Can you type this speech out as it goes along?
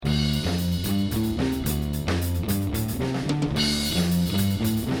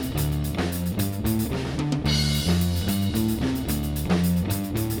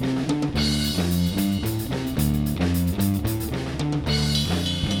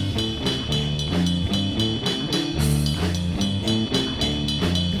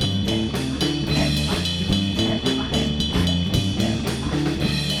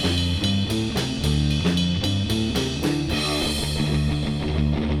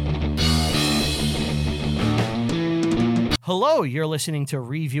Hello, you're listening to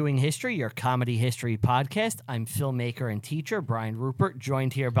Reviewing History, your comedy history podcast. I'm filmmaker and teacher Brian Rupert,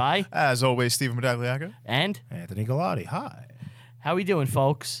 joined here by... As always, Stephen Medagliaga. And... Anthony Galati. Hi. How we doing,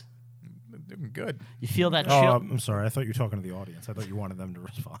 folks? Doing good. You feel that Oh, chill? I'm sorry. I thought you were talking to the audience. I thought you wanted them to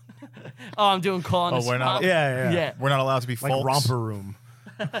respond. Oh, I'm doing calling Oh, the we're not- spot. Yeah. We're not allowed to be Like folks. romper room.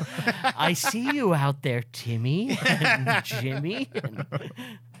 I see you out there, Timmy and Jimmy.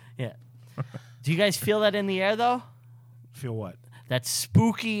 Yeah. Do you guys feel that in the air, though? Feel what? That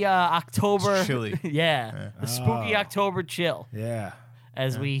spooky October... It's chilly. Yeah. The spooky October chill. Yeah.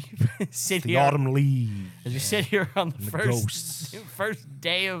 As we sit The here... autumn leaves. As we sit here on the ghosts. first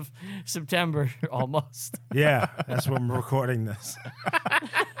day of September, almost. Yeah. That's when we're recording this.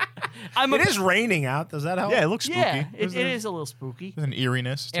 I'm It is raining out. Does that help? Yeah, it looks spooky. Yeah, There's it is a little spooky. an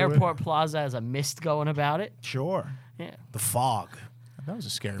eeriness to Airport Plaza has a mist going about it. Sure. Yeah. The fog. it. That was a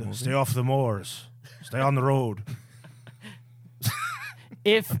scary movie. Stay off the moors. Stay on the road.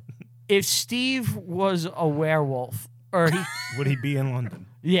 If Steve was a werewolf, or he, Would he be in London?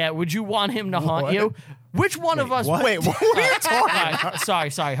 yeah, would you want him to haunt What? you? Which one of us? what? Wait, what are you talking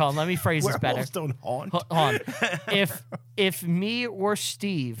Sorry. Hold on. Let me phrase this better. Werewolves don't haunt. Hold on. If me or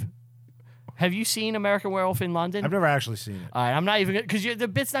Steve, have you seen American Werewolf in London? I've never actually seen it. All right, I'm not even because the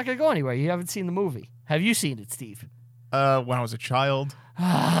bit's not gonna go anywhere. You haven't seen the movie. Have you seen it, Steve? When I was a child.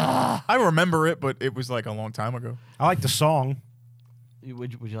 I remember it, but it was like a long time ago. I like the song.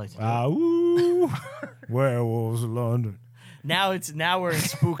 Would you like to? Do it? Ooh, werewolves of London. Now we're in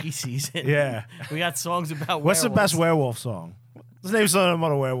spooky season. Yeah. We got songs about What's the best werewolves. werewolf song? Let's name some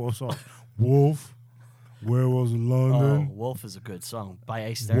other werewolf song. Wolf, Werewolves of Oh, London, Wolf is a good song by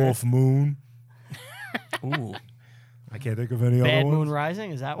Ace Third. Wolf Moon. Ooh. I can't think of any Bad other Moon ones.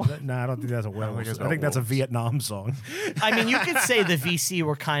 Rising, is that one? Nah, I don't think that's a werewolf. it's song. I think about that's a wolves. Vietnam song. I mean, you could say the VC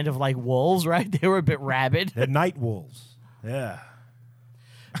were kind of like wolves, right? They were a bit rabid. They're night wolves. Yeah.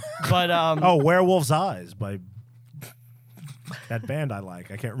 But Oh, Werewolf's Eyes by that band I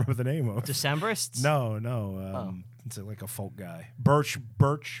like. I can't remember the name of. Decemberists? No. It's like a folk guy. Birch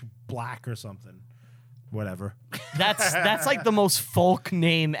Black or something. Whatever. That's like the most folk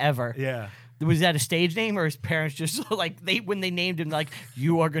name ever. Yeah. Was that a stage name, or his parents just like when they named him, like,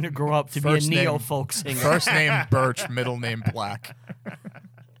 you are gonna grow up to First be a name- neo folk singer? First name Birch, middle name Black.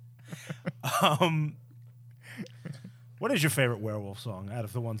 What is your favorite werewolf song out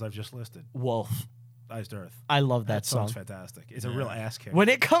of the ones I've just listed? Wolf. Iced Earth. I love that song. song's fantastic. It's a real ass kick. When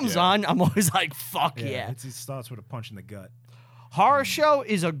it comes Yeah. on, I'm always like, fuck yeah. It starts with a punch in the gut. Horror Show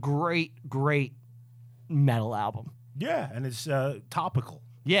is a great metal album. Yeah, and it's topical.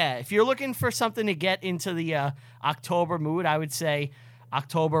 Yeah, if you're looking for something to get into the October mood, I would say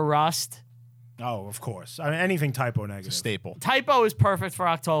October Rust. Oh, of course. I mean, anything typo It's a negative. staple. Typo is perfect for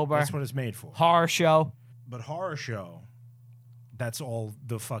October. That's what it's made for. Horror Show. But horror show, that's all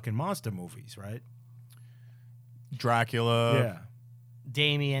the fucking monster movies, right? Dracula, yeah.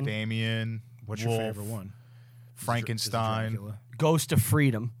 Damien. Damien, What's Wolf, your favorite one? Frankenstein. Dracula. Ghost of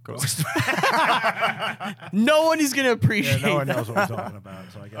Freedom. Ghost. No one is going to Yeah, appreciate no one that. knows what we're talking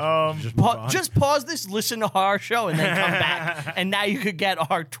about, so I guess we should just move on. Just pause this, listen to Horror Show, and then come back. And now you could get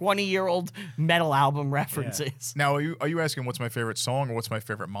our 20-year-old metal album references. Now, are you asking what's my favorite song or what's my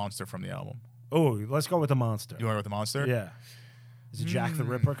favorite monster from the album? Oh, let's go with the monster. You want to go with the monster? Yeah. Is it Jack the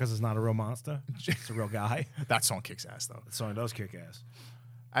Ripper because it's not a real monster? It's a real guy. That song kicks ass, though. That song does kick ass.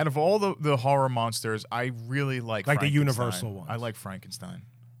 Out of all the horror monsters, I really like Like the Frankenstein. Universal ones. I like Frankenstein.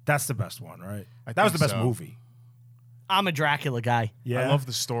 That's the best one, right? I That was the think best so. movie. I'm a Dracula guy. Yeah. I love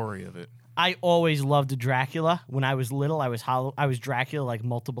the story of it. I always loved Dracula. When I was little, I was Dracula like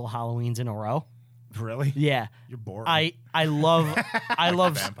multiple Halloweens in a row. Really? Yeah. You're boring. I love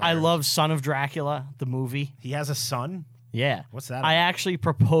Vampire. Son of Dracula, the movie. He has a son? Yeah. What's that I about? actually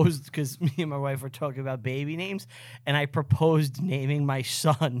proposed because me and my wife were talking about baby names, and I proposed naming my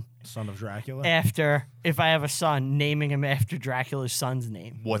son Son of Dracula? after, if I have a son, naming him after Dracula's son's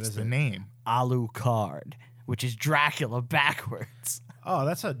name, What's is the it? name? Alucard, which is Dracula backwards. Oh,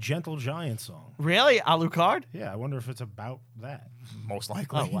 that's a Gentle Giant song. Really, Alucard? Yeah, I wonder if it's about that. Most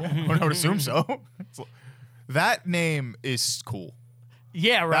likely. Oh, wow. I would assume so. That name is cool.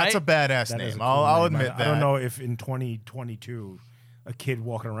 Yeah, right. That's a badass That is name. a cool I'll name. admit that. I don't know if in 2022 a kid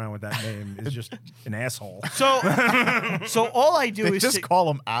walking around with that name is just an asshole. So all I do They is just call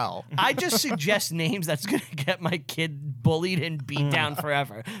him Al. I just suggest names that's gonna get my kid bullied and beat down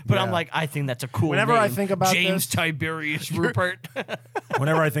forever. But I'm Yeah. like, I think that's a cool Whenever name. I think about James this- Tiberius Rupert.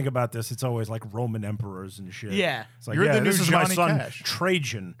 Whenever I think about this, it's always like Roman emperors and shit. Yeah. It's like, You're yeah, the new this is my Johnny son, Cash.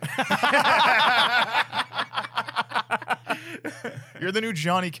 Trajan. You're the new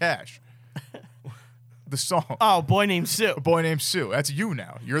Johnny Cash. The song. Oh, Boy Named Sue. A Boy Named Sue. That's you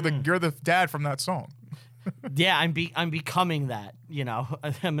now. You're the dad from that song. Yeah, I'm becoming that. You know,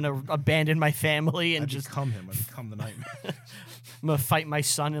 I'm gonna abandon my family and I just become him. I become the nightmare. I'm gonna fight my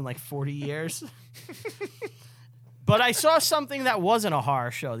son in like 40 years. But I saw something that wasn't a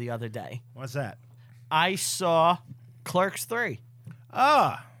horror show the other day. What's that? I saw Clerks 3,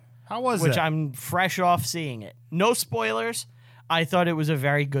 Ah, how was which it? I'm fresh off seeing it. No spoilers. I thought it was a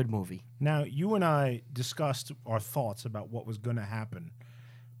very good movie. Now, you and I discussed our thoughts about what was going to happen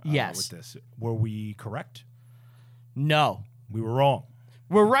Yes. with this. Were we correct? No. We were wrong.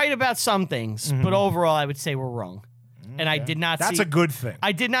 We're right about some things, but overall I would say we're wrong. And I did not That's see a good thing.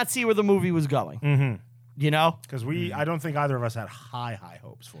 I did not see where the movie was going. You know? Because I don't think either of us had high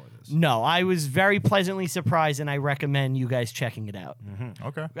hopes for this. No, I was very pleasantly surprised, and I recommend you guys checking it out.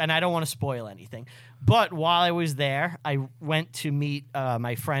 Okay. And I don't want to spoil anything. But while I was there, I went to meet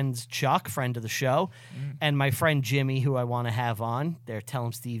my friends Chuck, friend of the show, and my friend Jimmy, who I want to have on. They're Tell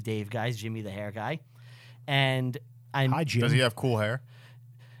 'em Steve Dave guys, Jimmy the hair guy. And Hi, Jim. Does he have cool hair?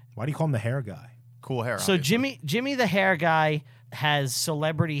 Why do you call him the hair guy? Cool hair. so obviously. Jimmy the hair guy has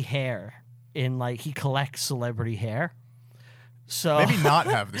celebrity hair in like he collects celebrity hair. So Maybe not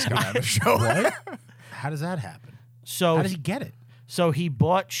have this guy on the show. What? How does that happen? so How does he get it? so he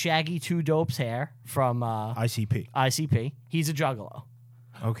bought Shaggy 2 Dope's hair from ICP. ICP. He's a juggalo.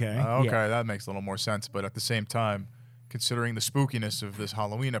 Okay. Okay, Yeah. that makes a little more sense. But at the same time, considering the spookiness of this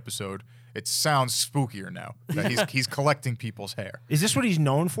Halloween episode, it sounds spookier now that he's collecting people's hair. Is this what he's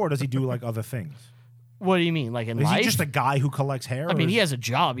known for? Or does he do like other things? What do you mean, like in Is life? he just a guy who collects hair? I or mean, he is- has a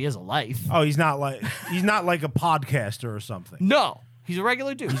job. He has a life. Oh, he's not like a podcaster or something. No, he's a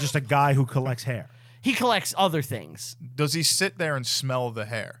regular dude. He's just a guy who collects hair. He collects other things. Does he sit there and smell the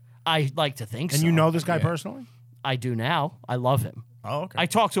hair? I like to think And so. you know this guy Yeah. personally? I do now. I love him. Oh, okay. I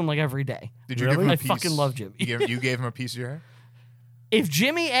talk to him like every day. Did you Really? give him a I piece? fucking love Jimmy. You gave him a piece of your hair? If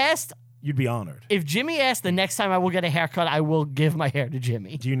Jimmy asked the next time I will get a haircut, I will give my hair to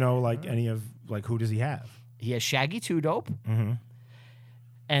Jimmy. Do you know like any of like who does he have? He has Shaggy 2 Dope.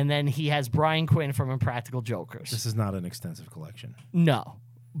 And then he has Brian Quinn from Impractical Jokers. This is not an extensive collection. No.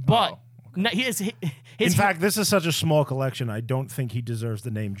 But no, he is, his, In fact, this is such a small collection. I don't think he deserves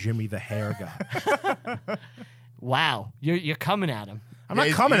the name Jimmy the Hair Guy. wow, you're coming at him. I'm Yeah, not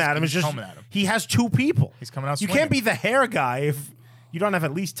he's- coming he's- at him. It's he's just coming at him. he has two people. He's coming out You swinging. can't be the hair guy if you don't have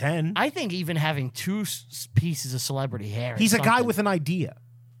at least 10. I think even having two pieces of celebrity hair. He's is a guy something. with an idea.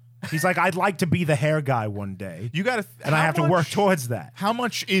 He's like, I'd like to be the hair guy one day, You got to, and I have to work towards that. How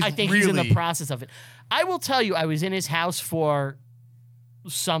much is I think really? he's in the process of it. I will tell you, I was in his house for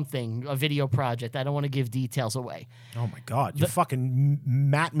something, a video project. I don't want to give details away. Oh my God, you're fucking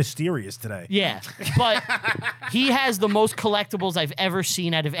Matt Mysterious today. Yeah, but he has the most collectibles I've ever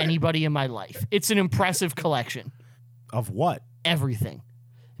seen out of anybody in my life. It's an impressive collection. Of what? Everything.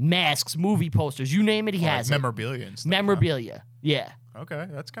 Masks, movie posters, you name it, he has it. memorabilia and stuff. Memorabilia. Yeah. Okay,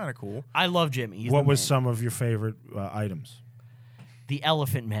 that's kind of cool. I love Jimmy. He's What the was man. some of your favorite items? The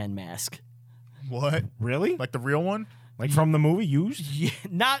Elephant Man mask. What? Really? Like the real one? Like from the movie used?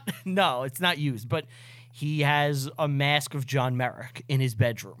 Yeah, no, it's not used, but he has a mask of John Merrick in his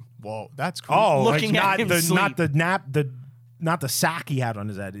bedroom. Whoa, that's cool. Oh, Looking like at not him the sleep. not the sack he had on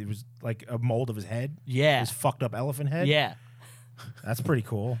his head. It was like a mold of his head. Yeah. His fucked up elephant head. Yeah. That's pretty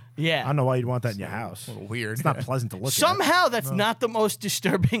cool. Yeah. I don't know why you'd want that in your house. a little weird. It's not pleasant to look at. Somehow that's not the most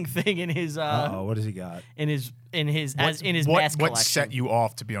disturbing thing in his Oh, what does he got? in his mask what collection. set you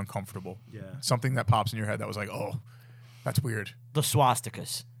off to be uncomfortable? Yeah. Something that pops in your head that was like, oh, that's weird. The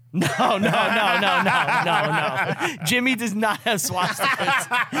swastikas. No. Jimmy does not have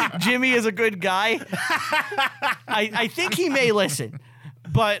swastikas. Jimmy is a good guy. I think he may listen,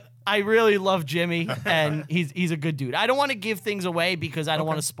 but I really love Jimmy, and he's a good dude. I don't want to give things away because I don't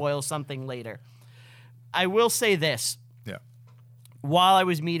want to spoil something later. I will say this. Yeah. While I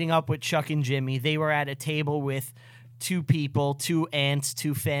was meeting up with Chuck and Jimmy, they were at a table with two people, two aunts,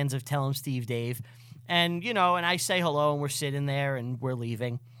 two fans of Tell 'em Steve Dave. And, and I say hello, and we're sitting there, and we're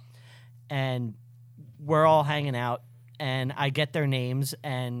leaving. And we're all hanging out, and I get their names,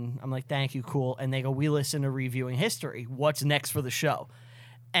 and I'm like, thank you, cool. And they go, we listen to Reviewing History. What's next for the show?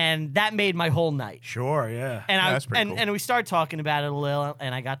 And that made my whole night. Sure, yeah. And Yeah, that's pretty cool. and we started talking about it a little,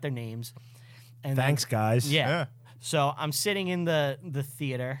 and I got their names. And then- Thanks, guys. yeah. Yeah. So I'm sitting in the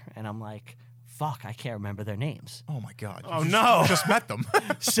theater, and I'm like, fuck, I can't remember their names. Oh my God. Oh, You no. Just met them.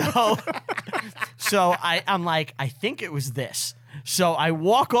 So I'm like, I think it was this. So I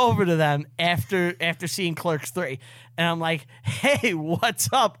walk over to them after seeing Clerks 3, and I'm like, hey, what's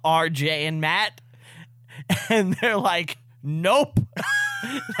up, RJ and Matt? And they're like, nope.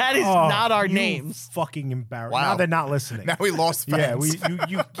 That is Oh, not our you names. Fucking embarrassing. Wow. Now they're not listening. Now we lost fans. Yeah,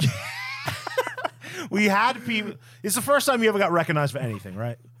 you we had people. It's the first time you ever got recognized for anything,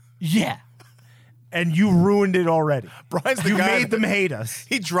 right? Yeah. And you ruined it already. Brian's the You guy made them hate us.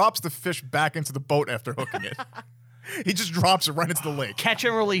 He drops the fish back into the boat after hooking it. He just drops it right into the lake. Catch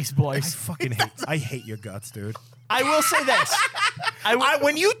and release, I boys. fucking hate your guts, dude. I will say this.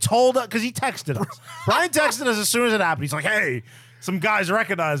 When you told us, because he texted us. Brian texted us as soon as it happened. He's like, hey, some guys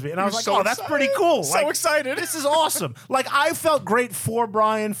recognize me. And I was like, so oh, that's excited. pretty cool. So excited. This is awesome. Like, I felt great for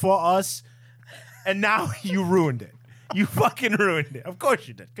Brian, for us, and now you ruined it. You fucking ruined it. Of course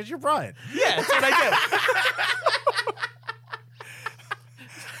you did, because you're Brian. Yeah, that's what I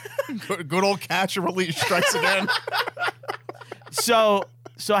do. Good old catch and release strikes again. So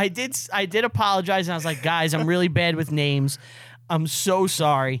I did apologize, and I was like, guys, I'm really bad with names. I'm so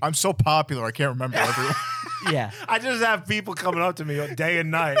sorry. I'm so popular, I can't remember everyone. Yeah. I just have people coming up to me day and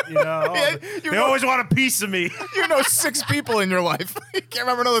night, you know. Yeah, They always want a piece of me. You know 6 people in your life. You can't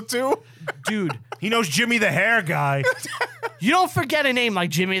remember another 2? Dude, He knows Jimmy the hair guy. you don't forget a name like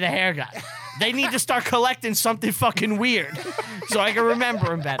Jimmy the Hair Guy. They need to start collecting something fucking weird so I can remember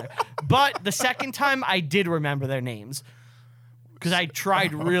them better. But the second time, I did remember their names because I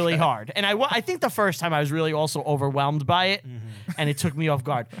tried really hard. And I think the first time I was really also overwhelmed by it, and it took me off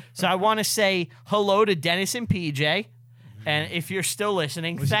guard. So I want to say hello to Dennis and PJ. And if you're still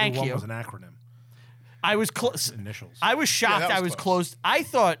listening, thank One you. was an acronym. I was close. Initials. I was shocked. Yeah, that I was was close. I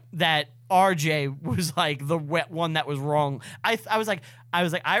thought that RJ was like the wet one that was wrong. I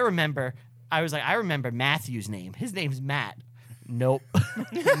remember Matthew's name. His name's Matt. Nope,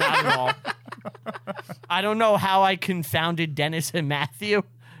 not at all. I don't know how I confounded Dennis and Matthew.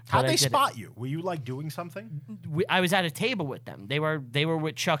 How'd but I they did it. spot you? Were you like doing something? I was at a table with them. They were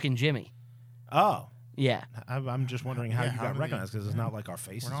with Chuck and Jimmy. Oh, Yeah. I'm just wondering how you how got did recognized because it's not like our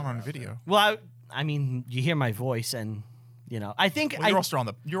faces. We're not are on out there. video. Well, I mean, you hear my voice, and I think Well,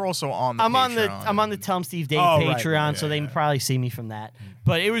 you're also on the I'm on the Patreon. Tell 'em Steve Dave Oh, right, Patreon, right, so they probably see me from that.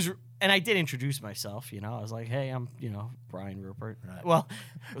 But it was, and I did introduce myself. I was like, "Hey, I'm Brian Rupert." Right. Well,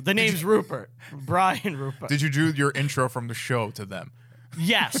 the name's Rupert, Brian Rupert. Did you do your intro from the show to them?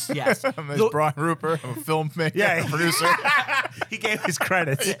 Yes. It's Brian Rupert. I'm a filmmaker, Yeah. producer. He gave his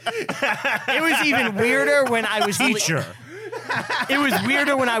credits. It was even weirder when I was Teacher. It was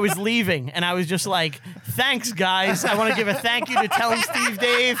weirder when I was leaving, and I was just like, "Thanks, guys. I want to give a thank you to Tell 'em Steve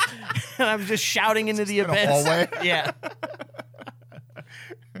Dave," and I'm just shouting into the in a abyss. hallway? Yeah.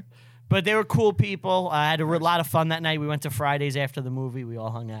 But they were cool people. I had a lot of fun that night. We went to Fridays after the movie. We all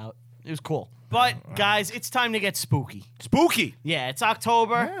hung out. It was cool. But guys, it's time to get spooky. Spooky. Yeah, it's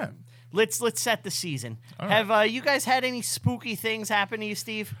October. Yeah. Let's set the season. Have you guys had any spooky things happen to you,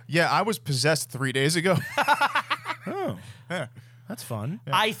 Steve? Yeah, I was possessed 3 days ago. Oh, Yeah. that's fun.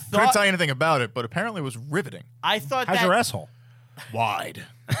 I Couldn't thought tell you anything about it, but apparently it was riveting. How's that your asshole? Wide.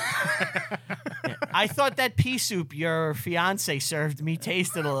 I thought that pea soup your fiance served me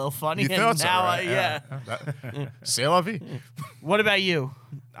tasted a little funny. You and thought so, now right? yeah. C'est la vie. What about you?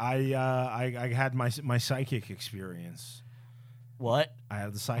 I had my psychic experience. What? I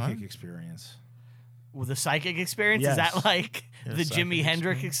had the psychic experience. With the psychic experience? Is Yes. that like Your the psychic Jimi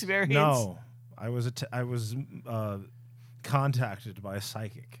Hendrix experience? No, I was contacted by a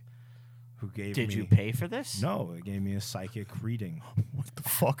psychic who gave me. Did you pay for this? No, they gave me a psychic reading. What the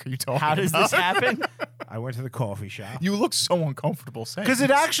fuck are you talking How does about? this happen? I went to the coffee shop. You look so uncomfortable saying Because it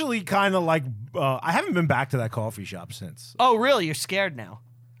this. actually kind of like I haven't been back to that coffee shop since. Oh, really? You're scared now?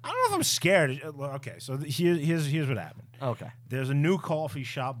 I don't know if I'm scared. Okay, so here's what happened. Okay. There's a new coffee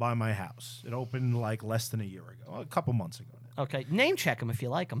shop by my house. It opened like less than a year ago, a couple months ago now. Okay. Name check them if you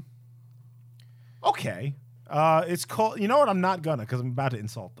like them. Okay, it's called. You know what? I'm not gonna because I'm about to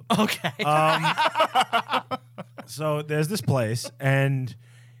insult them. Okay. So there's this place, and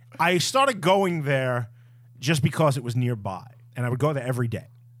I started going there just because it was nearby, and I would go there every day.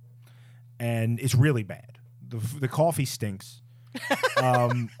 And it's really bad. The coffee stinks.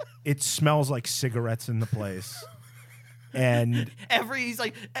 It smells like cigarettes in the place, and He's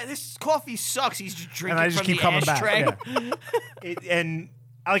like, this coffee sucks. He's just drinking I just from keep the coming ashtray. back. Yeah. And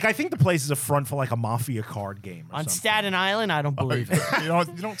like I think the place is a front for like a mafia card game or On something. Staten Island, I don't believe it. you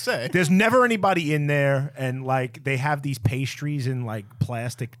don't say. There's never anybody in there, and like they have these pastries in like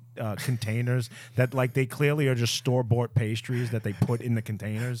plastic containers that like they clearly are just store-bought pastries that they put in the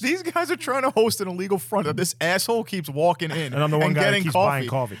containers. These guys are trying to host an illegal front that this asshole keeps walking in And I'm the one guy that getting keeps coffee. buying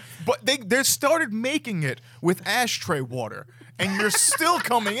coffee. But they started making it with ashtray water, and you're still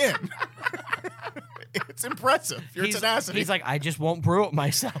coming in. It's impressive. Your tenacity. He's like, I just won't brew it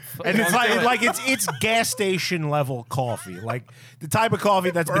myself. And it's like it's gas station level coffee, like the type of coffee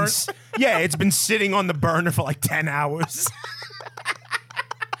that's it's been sitting on the burner for like 10 hours.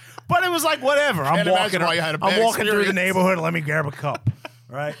 But it was like whatever. I'm imagine why you had a bad walking through the experience. neighborhood. Let me grab a cup,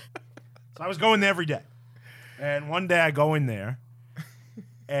 right? So I was going there every day, and one day I go in there,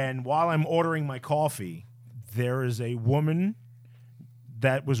 and while I'm ordering my coffee, there is a woman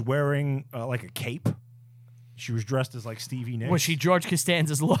that was wearing like a cape. She was dressed as like Stevie Nicks. Was she George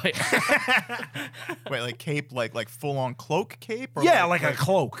Costanza's lawyer? Wait, like cape, like full on cloak cape? Or Yeah, like a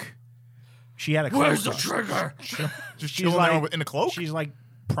cloak. She had a cloak. Where's the on. trigger? just She's chilling like there in a cloak? She's like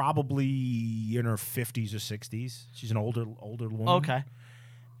probably in her 50s or 60s. She's an older woman. Okay.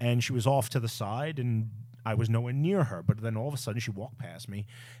 And she was off to the side, and I was nowhere near her. But then all of a sudden, she walked past me,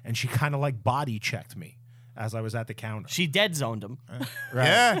 and she kind of like body checked me as I was at the counter. She dead zoned him. Right?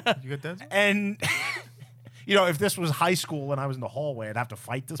 Yeah. You got that? And you know, if this was high school and I was in the hallway, I'd have to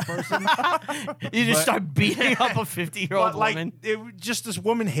fight this person. You just start beating up a 50-year-old But like, woman. just this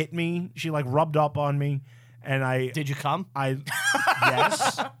woman hit me. She like rubbed up on me, and Did you come?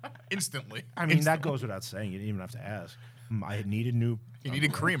 Yes. Instantly. I mean, that goes without saying. You didn't even have to ask. I needed new. You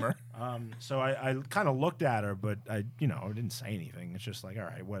needed creamer. So I kind of looked at her, but I didn't say anything. It's just like, all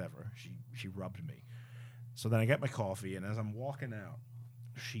right, whatever. She rubbed me. So then I get my coffee, and as I'm walking out,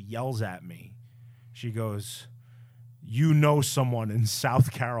 she yells at me. She goes, "You know someone in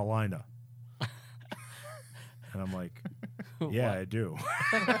South Carolina?" And I'm like, "Yeah, I do."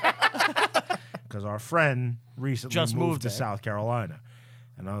 Because our friend recently Just moved to there. South Carolina.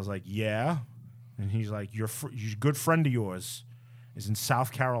 And I was like, "Yeah." And he's like, "Your good friend of yours is in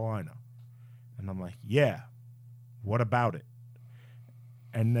South Carolina." And I'm like, "Yeah. What about it?"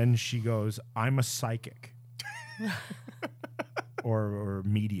 And then she goes, "I'm a psychic." or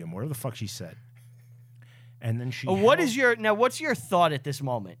medium, whatever the fuck she said. And then she What's your thought at this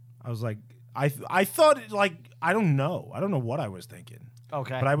moment? I was like, I thought, like, I don't know what I was thinking.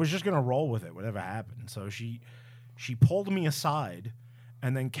 Okay. But I was just gonna roll with it, whatever happened. So she pulled me aside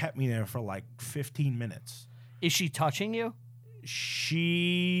and then kept me there for like 15 minutes. Is she touching you?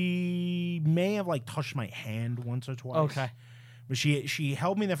 She may have like touched my hand once or twice. Okay. But she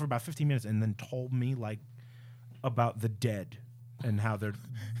held me there for about 15 minutes and then told me like about the dead and how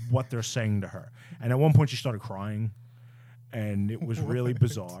what they're saying to her. And at one point she started crying, and it was really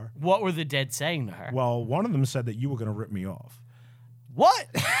bizarre. What were the dead saying to her? Well, one of them said that you were going to rip me off. What?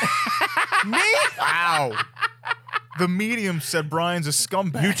 Me? Wow. The medium said Brian's a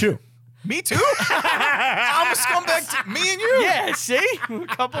scumbag. You too. Me too? I'm a scumbag too. Me and you? Yeah, see? A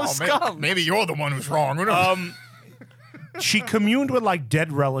couple of scum. Maybe you're the one who's wrong. Who knows? She communed with like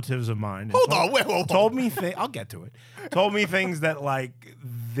dead relatives of mine. And Hold on, wait. Told me I'll get to it. Told me things that like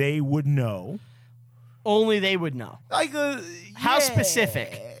they would know. Only they would know. Like How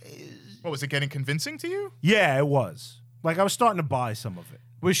specific? What, was it getting convincing to you? Yeah, it was. Like I was starting to buy some of it.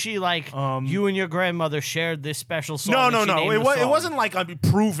 Was she like, you and your grandmother shared this special song? No. and she named the It song? wasn't like I'm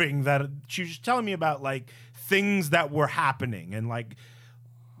proving that. She was just telling me about like things that were happening and like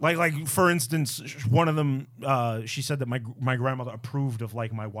for instance, one of them. She said that my grandmother approved of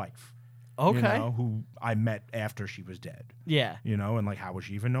like my wife. Okay. You know, who I met after she was dead. Yeah. You know, and like how would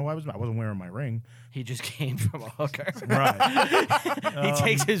she even know I wasn't wearing my ring. He just came from a hooker. Right. He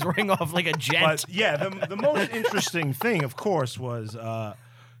takes his ring off like a jet. But yeah, the most interesting thing, of course, was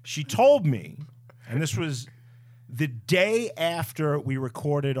she told me, and this was the day after we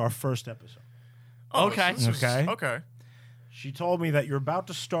recorded our first episode. Okay. Okay. She told me that you're about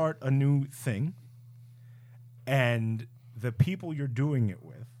to start a new thing, and the people you're doing it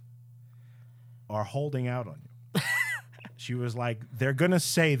with are holding out on you. She was like, they're going to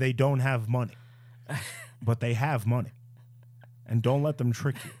say they don't have money, but they have money. And don't let them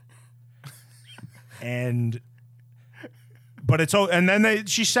trick you.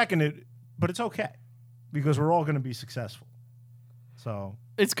 She seconded, but it's okay because we're all going to be successful. So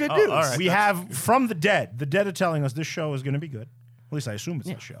It's good news. all right. we have from the dead are telling us this show is going to be good. At least I assume it's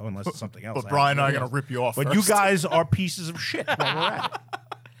the show, unless it's something else. But Brian and I are going to rip you off But first. you guys are pieces of shit while we're at it.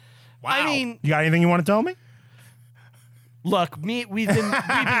 Wow. I mean, You got anything you want to tell me? look, we've been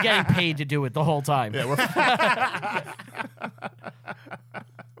getting paid to do it the whole time. Yeah,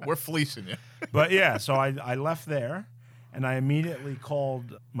 we're fleecing you. But yeah, so I left there, and I immediately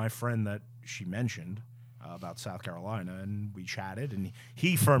called my friend that she mentioned about South Carolina, and we chatted, and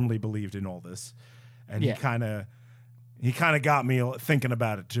he firmly believed in all this, and Yeah. he kind of got me thinking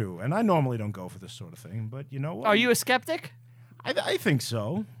about it too. And I normally don't go for this sort of thing, but you know what? Are you a skeptic? I think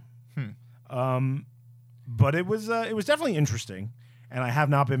so. But it was definitely interesting, and I have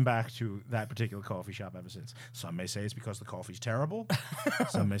not been back to that particular coffee shop ever since. Some may say it's because the coffee's terrible.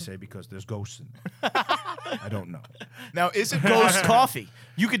 Some may say because there's ghosts in there. I don't know. Now, is it Ghost Coffee.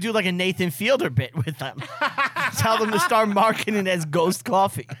 You could do like a Nathan Fielder bit with them. Tell them to start marketing it as Ghost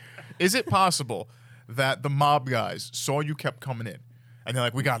Coffee. Is it possible that the mob guys saw you kept coming in, and they're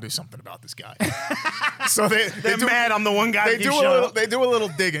like, "We gotta do something about this guy"? So they're mad I'm the one guy They that do, keeps a showing little, up. they do a little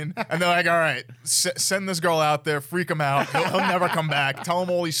digging, and they're like, "All right, send this girl out there, freak him out. He'll never come back. Tell him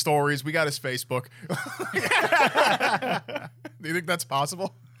all these stories. We got his Facebook." Do you think that's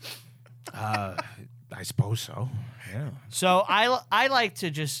possible? I suppose so. Yeah. So I like to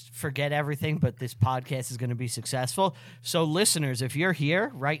just forget everything, but this podcast is going to be successful. So listeners, if you're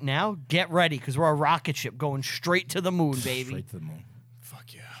here right now, get ready because we're a rocket ship going straight to the moon, baby. Straight to the moon.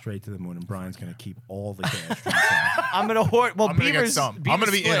 Fuck yeah. Straight to the moon, and Brian's gonna keep all the cash for himself. I'm going to hoard. Well, I'm gonna get Beaver's some. I'm Beaver's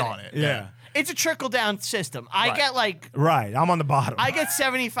gonna be in split on it. Yeah. It's a trickle down system. I Right. get like Right. I'm on the bottom. I get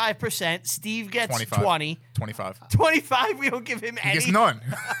 75%. Steve gets 25. 20. 25. 25. We don't give him He any. gets none.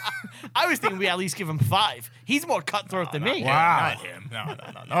 I was thinking we at least give him 5. He's more cutthroat than me. Wow. Not him.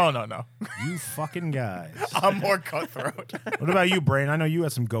 No. You fucking guys. I'm more cutthroat. What about you, Brain? I know you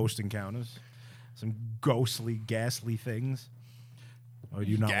had some ghost encounters. Some ghostly, ghastly things. Or do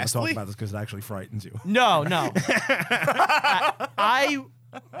you not want to talk Ghastly? about this because it actually frightens you? No.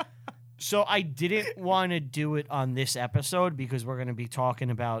 So I didn't want to do it on this episode because we're going to be talking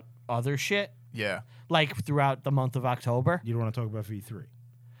about other shit Yeah. like throughout the month of October. You don't want to talk about V3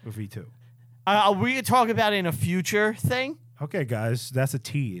 or V2. We could talk about it in a future thing. Okay, guys, that's a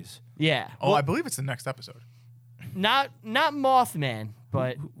tease. Yeah. Oh, Well, I believe it's the next episode. not Mothman,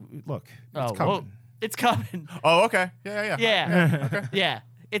 but Look, oh, it's coming. well, it's coming. Oh, okay. Yeah. Yeah. Yeah.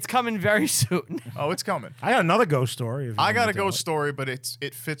 It's coming very soon. Oh, it's coming. I got another ghost story. If you I want got me a to tell ghost it. story, but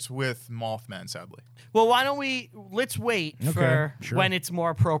it fits with Mothman, sadly. Well, why don't let's wait Okay, for sure. when it's more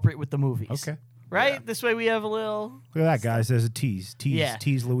appropriate with the movies. Okay. Right? Yeah. This way we have a little Look at that, guys. There's a tease. Yeah.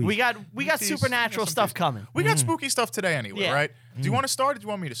 Tease Louise. We got Tease- supernatural some stuff tease. coming. We got spooky stuff today anyway, Yeah. right? Do you want to start or do you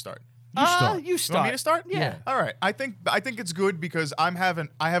want me to start? You start. You You want start. me to start? Yeah. All right. I think it's good because I have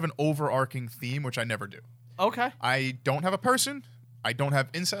an overarching theme, which I never do. Okay. I don't have a person. I don't have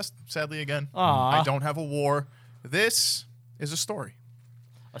incest, sadly again. Aw. I don't have a war. This is a story.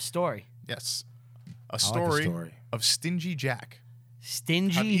 A story. Yes. A the story, story. of Stingy Jack. Have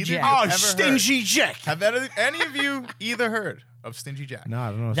Stingy either- Jack. Oh, Oh, Ever Stingy Jack. Have any of you either heard of Stingy Jack? No, I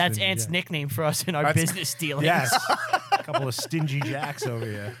don't know. That's Stingy Ant's Jack. nickname for us in our That's- business dealings. Yes. A couple of Stingy Jacks over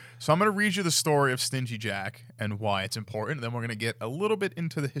here. So I'm going to read you the story of Stingy Jack and why it's important. And then we're going to get a little bit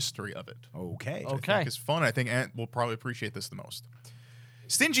into the history of it. Okay. I Okay. think it's fun. I think Ant will probably appreciate this the most.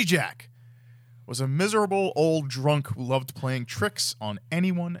 Stingy Jack was a miserable old drunk who loved playing tricks on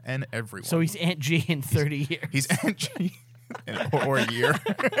anyone and everyone. So he's Aunt G in 30 years. He's Aunt G or a year,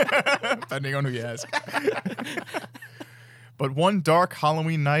 depending on who you ask. But one dark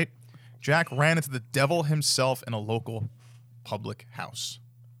Halloween night, Jack ran into the devil himself in a local public house.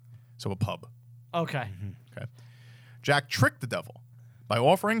 So a pub. Okay. Okay. Jack tricked the devil by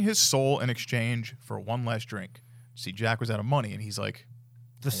offering his soul in exchange for one last drink. See, Jack was out of money, and he's like,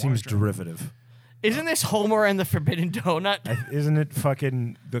 This I wanna seems drink. derivative. Isn't this Homer and the Forbidden Donut? Isn't it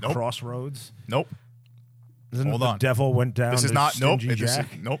fucking the Nope. crossroads? nope, Isn't Hold it the on. devil went down this is to not, nope, Stingy this is-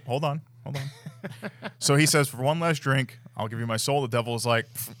 Jack? nope, hold on. So he says, for one last drink, I'll give you my soul. The devil is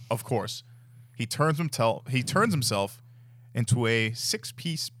like, "Pfft, of course. He turns himself into a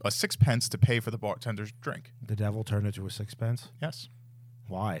sixpence to pay for the bartender's drink. The devil turned into a sixpence? Yes.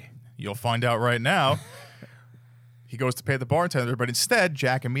 Why? You'll find out right now. He goes to pay the bartender, but instead,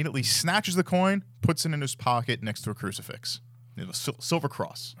 Jack immediately snatches the coin, puts it in his pocket next to a crucifix. A silver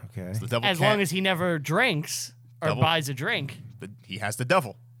cross. Okay. So the devil As can't- long as he never drinks or Devil. buys a drink. he has the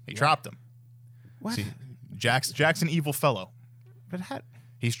devil. He trapped him. What? See, Jack's an evil fellow. But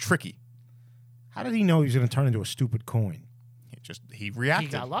He's tricky. how did he know he was going to turn into a stupid coin? He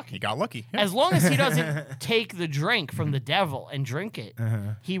reacted. got lucky. He got lucky. Yeah. As long as he doesn't take the drink from the devil and drink it,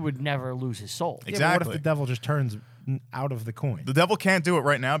 he would never lose his soul. Yeah, but what Exactly. if the devil just turns out of the coin? The devil can't do it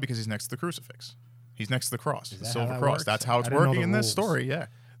right now because he's next to the crucifix. He's next to the cross, the that how silver that cross. works? That's how it's I didn't know working the in this rules. story. Yeah,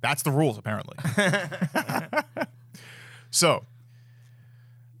 that's the rules apparently. So,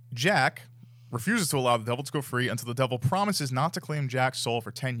 Jack refuses to allow the devil to go free until the devil promises not to claim Jack's soul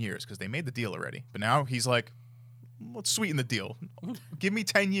for 10 years because they made the deal already. But now he's like, let's sweeten the deal. Give me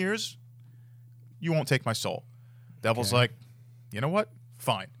 10 years, you won't take my soul. Devil's like, you know what?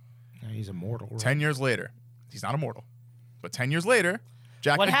 Fine. Yeah, he's immortal. Right? 10 years later, he's not immortal, but 10 years later,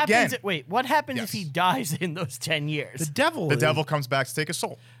 Jack What again. happens? What happens Yes. if he dies in those 10 years? The devil. The is- devil comes back to take his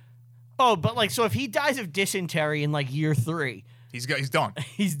soul. Oh, but like, so if he dies of dysentery in like year 3, He's done.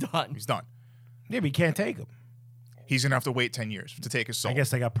 He's done. He's done. Yeah, but you can't take him. He's gonna have to wait 10 years to take his soul. I guess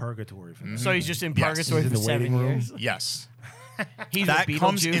they got purgatory for that. So he's just in Yes. purgatory He's in for the 7 waiting room. years. Yes, He's that with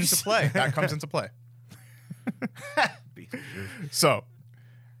comes Beetlejuice. into play. That comes into play. So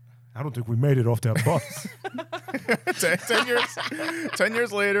I don't think we made it off that bus. 10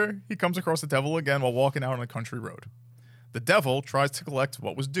 years later, he comes across the devil again while walking out on a country road. The devil tries to collect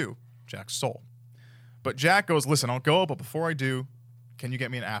what was due, Jack's soul. But Jack goes, listen, I'll go, but before I do, can you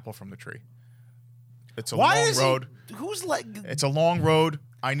get me an apple from the tree? It's a long road. Who's like? It's a long road.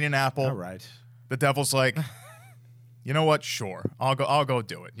 I need an apple. All right. The devil's like, you know what? Sure, I'll go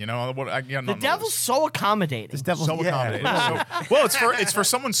do it. You know what? The devil's so accommodating. This devil's so accommodating. Well, it's for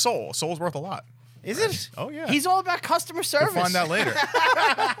someone's soul. A soul's worth a lot. Is it? Oh yeah. He's all about customer service. We'll find out later.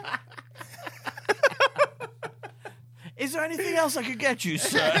 Is there anything else I could get you,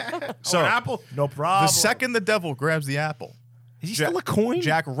 sir? So an apple? No problem. the second the devil grabs the apple, Is he still a coin?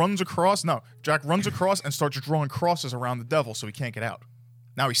 Jack runs across. No, Jack runs across and starts drawing crosses around the devil so he can't get out.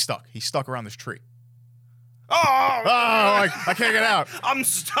 Now he's stuck. He's stuck around this tree. Oh, I can't get out. I'm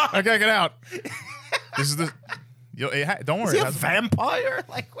stuck. I can't get out. This is the. Don't worry. Is he it a has- vampire?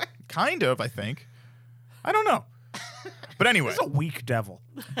 Like, what? Kind of, I think. I don't know. But anyway, He's a weak devil.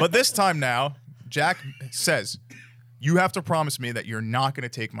 but this time now, Jack says, you have to promise me that you're not going to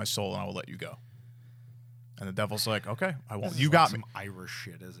take my soul and I will let you go. And the devil's like, okay, I won't. You got me. Some Irish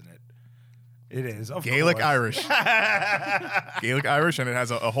shit, isn't it? It is. Of Gaelic course. Irish. Gaelic Irish, and it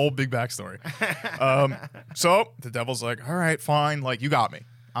has a whole big backstory. So the devil's like, all right, fine. Like, you got me.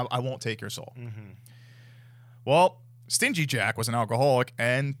 I won't take your soul. Well, Stingy Jack was an alcoholic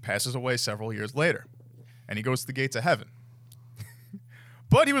and passes away several years later. And he goes to the gates of heaven.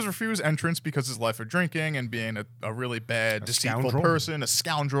 But he was refused entrance because of his life of drinking and being a really bad, deceitful scoundrel? person, a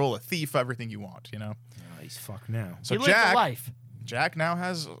scoundrel, a thief, everything you want, you know? Oh, he's fucked now. So he lived a life. Jack now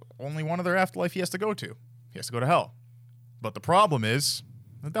has only one other afterlife he has to go to. He has to go to hell. But the problem is,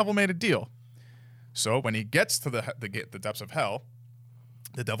 the devil made a deal. So when he gets to the depths of hell,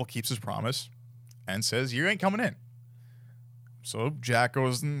 the devil keeps his promise and says, you ain't coming in. So Jack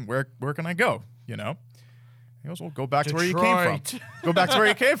goes, where can I go? You know? He goes, well, go back to where you came from. Detroit. Go back to where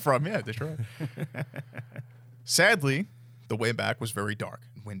you came from. Yeah, Detroit. Sadly, the way back was very dark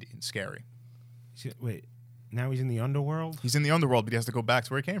and windy and scary. Wait, now he's in the underworld? He's in the underworld, but he has to go back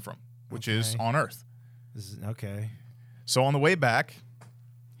to where he came from, which is Okay. on Earth. Okay. So on the way back,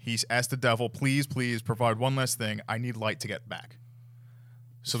 he's asked the devil, please, please provide one last thing. I need light to get back.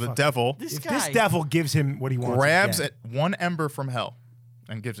 So the devil This If guy. this devil gives him what he wants, grabs again, one ember from hell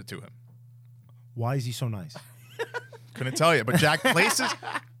and gives it to him. why is he so nice? Couldn't tell you, but Jack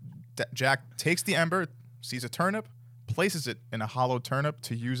Jack takes the ember, sees a turnip, places it in a hollow turnip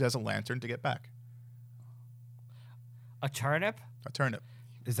to use as a lantern to get back. A turnip? A turnip.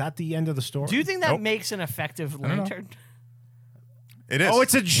 Is that the end of the story? Do you think that Nope. makes an effective don't know. lantern? It is. Oh,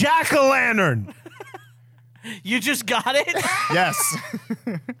 it's a jack-o'-lantern. You just got it? yes.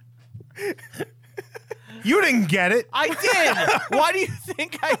 You didn't get it. I did. Why do you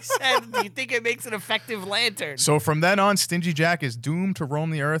think I said, do you think it makes an effective lantern? So from then on, Stingy Jack is doomed to roam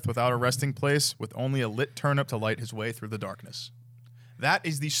the earth without a resting place, with only a lit turnip to light his way through the darkness. That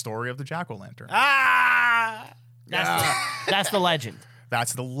is the story of the jack-o'-lantern. Ah! That's the legend.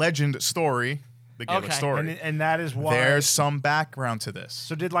 That's the legend story, the Gaelic Okay. story. And that is why. There's some background to this.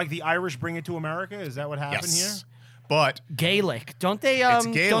 So did like the Irish bring it to America? Is that what happened Yes. But Gaelic. Don't they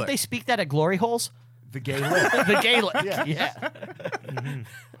Gaelic. don't they speak that at glory holes? here? The Gaelic. The Gaelic. Yeah.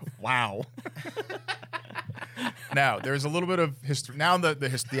 wow. Now there's a little bit of history. Now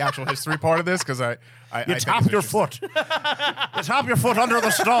the actual history part of this, because I You think tap it's your interesting. foot. You tap your foot under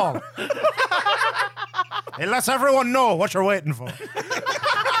the stall. It lets everyone know what you're waiting for.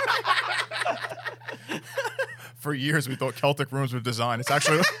 For years we thought Celtic rooms were designed. It's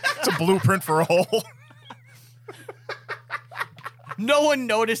actually it's a blueprint for a hole. No one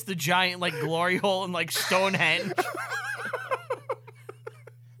noticed the giant like glory hole in like Stonehenge.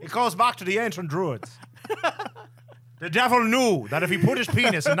 It goes back to the ancient druids. The devil knew that if he put his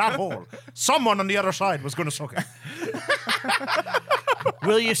penis in that hole, someone on the other side was going to suck it.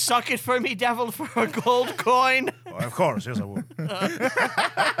 Will you suck it for me, devil, for a gold coin? Oh, of course, yes, I would.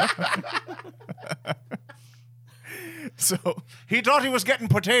 So He thought he was getting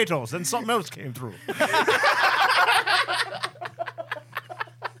potatoes, then something else came through.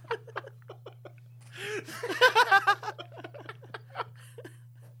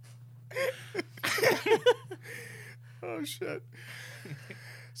 oh shit.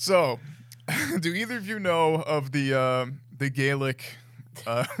 So, do either of you know of the Gaelic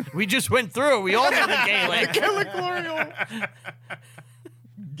We just went through it. We all know the Gaelic. Gaelic Gloriole.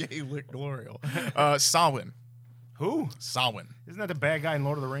 Gaelic Gloriole. Samhain. Who? Samhain. Isn't that the bad guy in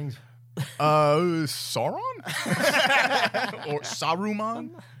Lord of the Rings? Sauron? Or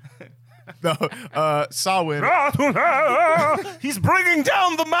Saruman? No, Samhain. He's bringing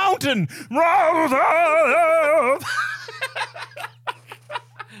down the mountain.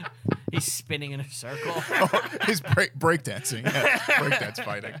 He's spinning in a circle. His breakdancing. Yeah, breakdance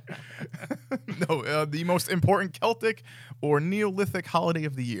fighting. No, the most important Celtic or Neolithic holiday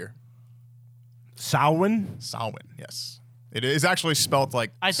of the year. Samhain? Samhain, yes. It is actually spelt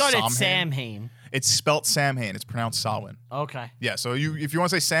like I thought it's Samhain. Samhain. It's spelt Samhain. It's pronounced Samhain. Okay. Yeah, so if you want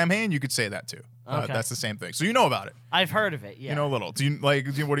to say Samhain, you could say that too. Okay. That's the same thing. So you know about it. I've heard of it, yeah. You know a little.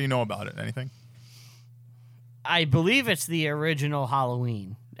 What do you know about it? Anything? I believe it's the original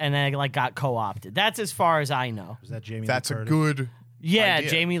Halloween, and then it got co-opted. That's as far as I know. Is that Jamie? That's Lee a Curtis? good Yeah, idea.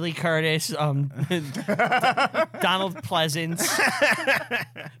 Jamie Lee Curtis, Donald Pleasance,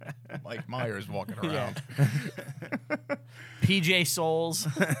 Mike Myers walking around. PJ Souls.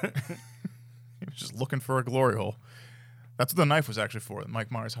 He was just looking for a glory hole. That's what the knife was actually for.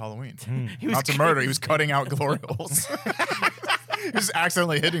 Mike Myers' Halloween. He was Not to murder. He was cutting out glory holes. He was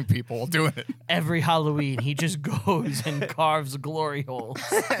accidentally hitting people while doing it. Every Halloween, he just goes and carves glory holes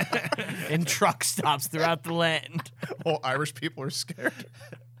in truck stops throughout the land. All Irish people are scared.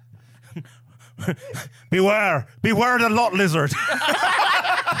 Beware the lot lizard.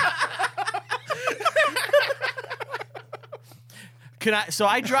 So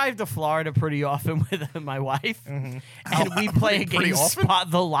I drive to Florida pretty often with my wife, and we play a Pretty game, often?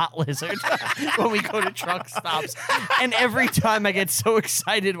 Spot the Lot Lizard, when we go to truck stops. And every time I get so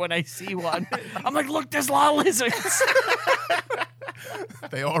excited when I see one, I'm like, look, there's lot lizards.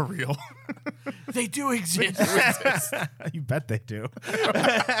 They are real. They do exist. You bet they do.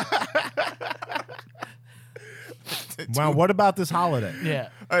 Wow, what about this holiday? Yeah.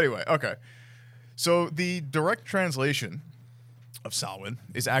 Anyway, okay. So the direct translation of Samhain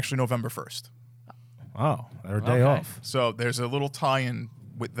is actually November 1st. Oh, their day Okay. off. So there's a little tie-in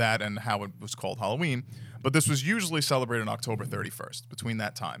with that and how it was called Halloween. But this was usually celebrated on October 31st, between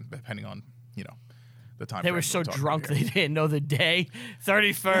that time, depending on, the time. They frame were so talking drunk about they here. didn't know the day.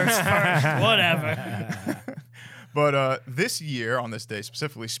 31st, 1st, whatever. But this year, on this day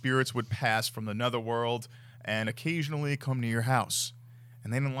specifically, spirits would pass from the netherworld and occasionally come to your house.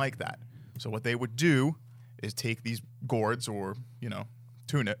 And they didn't like that. So what they would do is take these gourds or,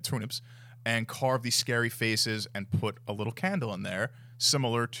 turnips and carve these scary faces and put a little candle in there,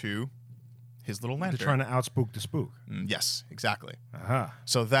 similar to his little They're lantern. trying to outspook the spook. Yes, exactly. Uh-huh.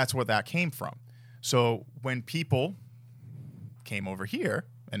 So that's where that came from. So when people came over here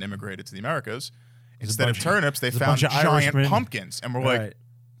and immigrated to the Americas, instead of bunch- turnips, they there's a found bunch of giant Irishmen. pumpkins. And we're Right.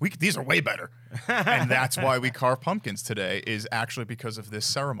 like, these are way better. And that's why we carve pumpkins today, is actually because of this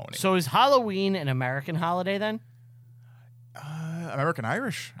ceremony. So is Halloween an American holiday then? American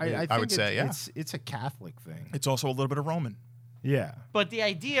Irish, I would say, yeah. It's a Catholic thing. It's also a little bit of Roman. Yeah. But the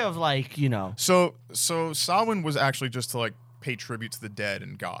idea of So Samhain was actually just to pay tribute to the dead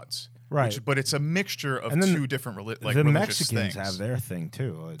and gods. Right. But it's a mixture of And then two different the religious Mexicans things. have their thing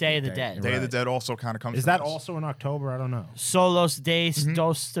too. Day of the Dead. Day of the Right. Dead also kind of comes Is from that this. also in October? I don't know. Solos de Mm-hmm.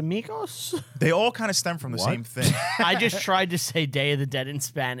 dos Amigos? They all kind of stem from the What? same thing. I just tried to say Day of the Dead in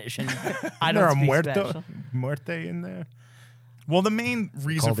Spanish, and I Is there don't a speak Spanish. muerte in there? Well, the main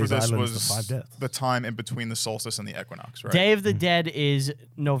reason Call for these this islands was the Five Deaths. the time in between the solstice and the equinox, right? Day of the Dead is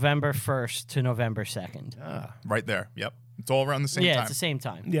November 1st to November 2nd. Right there. Yep. It's all around the same Yeah, time. it's the same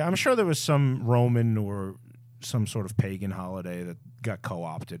time. Yeah, I'm sure there was some Roman or some sort of pagan holiday that got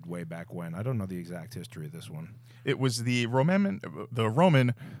co-opted way back when. I don't know the exact history of this one. It was the Roman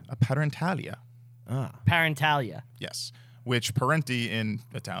Parentalia. Parentalia. Yes. Which parenti in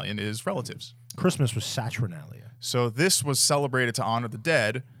Italian is relatives. Christmas was Saturnalia. So this was celebrated to honor the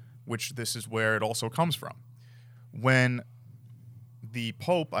dead, which this is where it also comes from. When the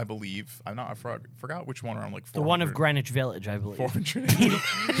Pope, I believe, I forgot which one around like 400. The one of Greenwich Village, I believe. 400.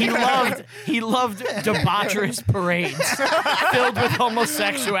 He loved debaucherous parades filled with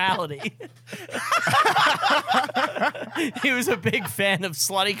homosexuality. He was a big fan of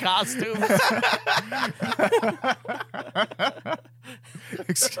slutty costumes.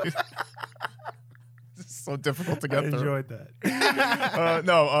 Excuse me. This is so difficult to get I through. enjoyed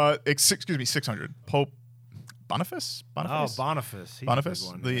that. Excuse me, 600. Pope Boniface? Boniface? Boniface. He's Boniface,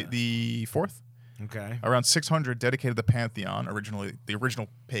 a big one, the fourth. Okay. Around 600, dedicated the Pantheon, originally the original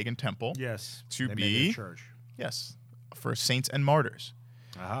pagan temple. Yes. To they be- made it a church. Yes, for saints and martyrs,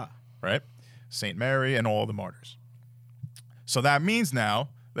 Aha. right? Saint Mary and all the martyrs. So that means now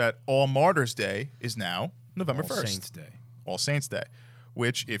that All Martyrs Day is now November All 1st. Saints Day. All Saints Day,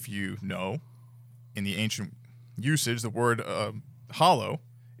 which, if you know, in the ancient usage, the word hollow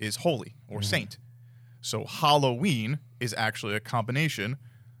is holy or saint. So Halloween is actually a combination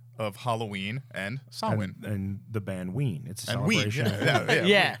of Halloween and Samhain. And the band Ween. It's a And Ween. celebration.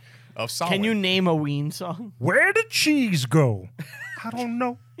 Yeah. Of Samhain. Can you name a Ween song? Where did cheese go? I don't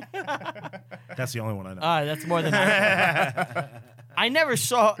know. That's the only one I know. That's more than I. I never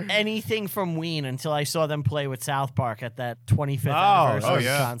saw anything from Ween until I saw them play with South Park at that 25th anniversary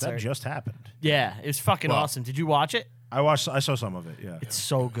yeah. concert. That just happened. Yeah, it was fucking Well- awesome. Did you watch it? I saw some of it. Yeah, It's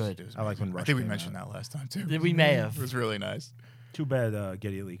so good. I like when Rush I think we came mentioned out. that last time, too. We may have. It was really nice. Too bad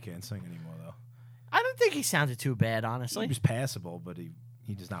Geddy Lee can't sing anymore, though. I don't think he sounded too bad, He honestly. was passable, but he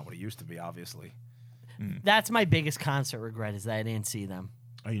is not what he used to be. Obviously. That's my biggest concert regret is that I didn't see them.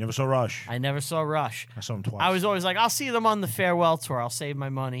 Oh, you never saw Rush? I never saw Rush. I saw him twice. I was always like, I'll see them on the farewell tour. I'll save my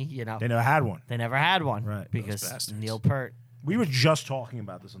money, you know. They never had one. They never had one. Right. Because Those bastards. Neil Peart. We were just talking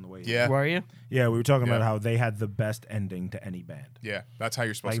about this on the way. Yeah. Were you? Yeah, we were talking about Yeah. how they had the best ending to any band. Yeah, that's how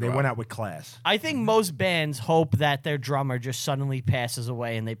you're supposed Like to they go went out. out with class. I think most bands hope that their drummer just suddenly passes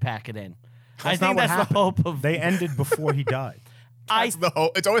away and they pack it in. I think not what that's the happened. hope of. They ended before he died. That's the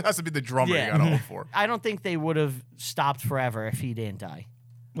whole, it always has to be the drummer Yeah. you gotta hope for. I don't think they would have stopped forever if he didn't die.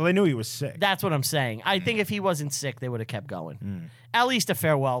 Well, they knew he was sick. That's what I'm saying. I think if he wasn't sick, they would have kept going. At least a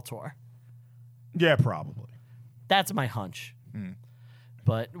farewell tour. Yeah, probably. That's my hunch.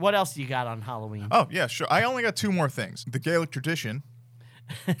 But what else do you got on Halloween? Oh, yeah, sure. I only got two more things. The Gaelic tradition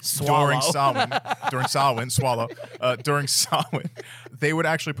Swallow. during Samhain, they would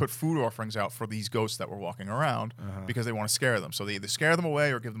actually put food offerings out for these ghosts that were walking around because they want to scare them. So they either scare them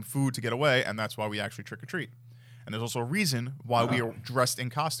away or give them food to get away, and that's why we actually trick or treat. And there's also a reason why we are dressed in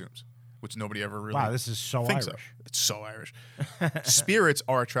costumes, which nobody ever really Wow, this is so thinks Irish. of. It's so Irish. Spirits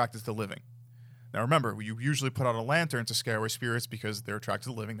are attracted to the living. Now remember, you usually put out a lantern to scare away spirits because they're attracted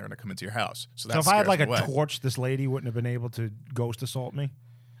to the living. They're going to come into your house. So, So that if I had scares like a them away. torch, this lady wouldn't have been able to ghost assault me.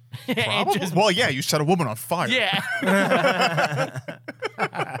 And just- Well, yeah, you set a woman on fire. yeah.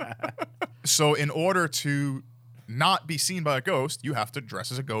 So in order to not be seen by a ghost, you have to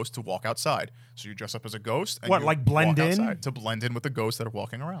dress as a ghost to walk outside. So you dress up as a ghost. And What, you like blend walk in? outside to blend in with the ghosts that are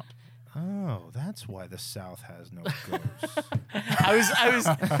walking around. Oh, that's why the South has no ghosts. I was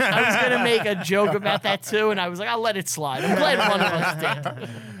gonna make a joke about that too, and I was like, I'll let it slide. I'm glad one of us did.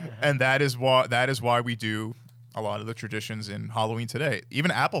 And that is why we do a lot of the traditions in Halloween today.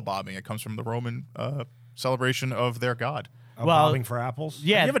 Even apple bobbing, it comes from the Roman celebration of their god. Oh, Well, bobbing for apples?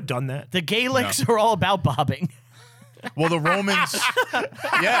 yeah. Have you ever done that? The Gaelics are all about bobbing. Well, the Romans,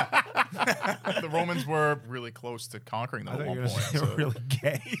 yeah, the Romans were really close to conquering them I at thought you one were point. gonna say so really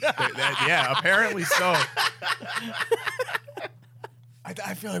gay. yeah, apparently so.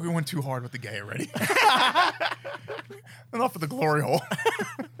 I feel like we went too hard with the gay already. Enough of the glory hole.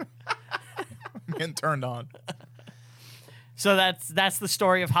 I'm getting turned on. So that's the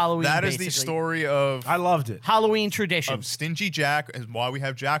story of Halloween. That is the basically. story of I loved it. Halloween tradition. Stingy Jack, and why we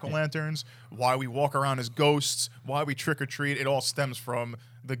have jack-o'-lanterns, why we walk around as ghosts, why we trick-or-treat. It all stems from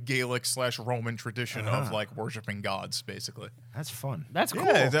the Gaelic/Roman tradition of like worshiping gods, basically. That's fun. That's cool.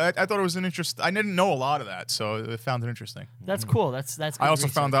 Yeah, I thought it was an interest. I didn't know a lot of that, so I found it interesting. That's cool. That's. I good also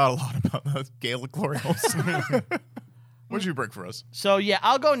research. found out a lot about the Gaelic glory holes. What did you bring for us? So yeah,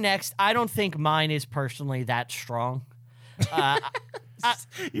 I'll go next. I don't think mine is personally that strong. By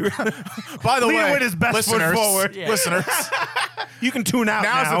the Lead way, with his best foot listeners, forward. Yeah. listeners, You can tune out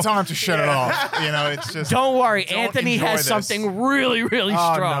now's now. the time to shut it off. You know, it's just Don't worry, Don't Anthony enjoy has this. something really, really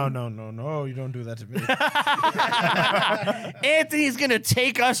Oh, strong. no. You don't do that to me. Anthony's gonna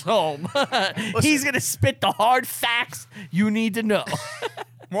take us home. He's gonna spit the hard facts you need to know.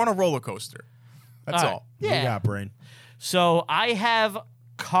 we're on a roller coaster. That's all. You Yeah. got brain. So I have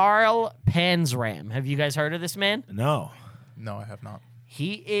Carl Panzram. Have you guys heard of this man? No. No, I have not.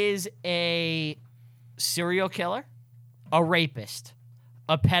 He is a serial killer, a rapist,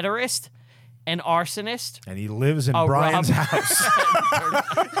 a pederast, an arsonist. And he lives in Oh, Brian's Rob. house.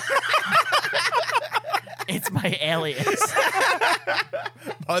 It's my alias.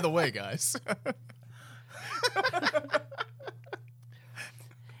 By the way, guys,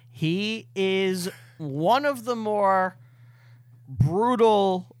 He is one of the more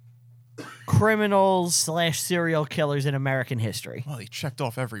brutal criminals / serial killers in American history. well, he checked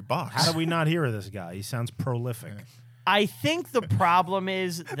off every box. How do we not hear of this guy? He sounds prolific. I think the problem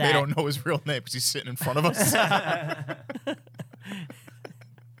is that They don't know his real name because he's sitting in front of us.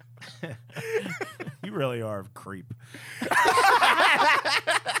 You really are a creep.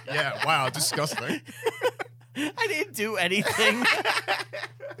 Yeah, wow, disgusting. I didn't do anything.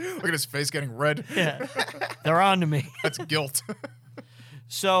 Look at his face getting red. Yeah. They're on to me. That's guilt.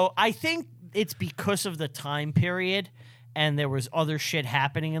 So I think it's because of the time period and there was other shit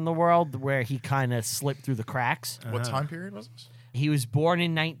happening in the world where he kind of slipped through the cracks. What time period was this? He was born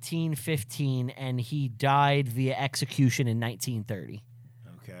in 1915 and he died via execution in 1930.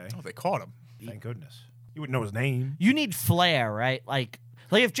 Okay. Oh, they caught him. Thank goodness. You wouldn't know his name. You need flair, right? Like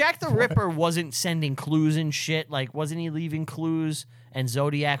if Jack the Ripper wasn't sending clues and shit, like wasn't he leaving clues and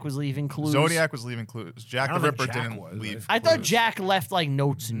Zodiac was leaving clues? Zodiac was leaving clues. Jack I the don't think Ripper Jack didn't was. leave. I thought clues. Jack left like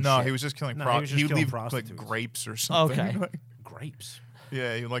notes and No, shit. he was just killing. No, he was just He'd killing leave like prostitutes. grapes or something. Okay. Grapes.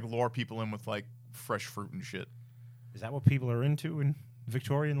 Yeah, he would like lure people in with like fresh fruit and shit. Is that what people are into in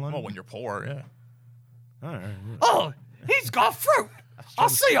Victorian London? Well, when you're poor, yeah. All right. Oh, he's got fruit. I'll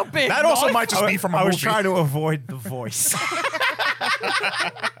see a big That also knife. might just be from a I was movie. trying to avoid the voice.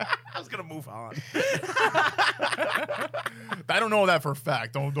 I was gonna move on. I don't know that for a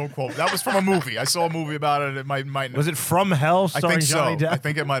fact. Don't quote. That was from a movie. I saw a movie about it. It might. Was it From Hell I starring think so. Johnny Depp? I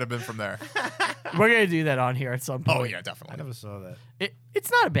think it might have been from there. We're gonna do that on here at some point. Oh yeah, I definitely. never saw that.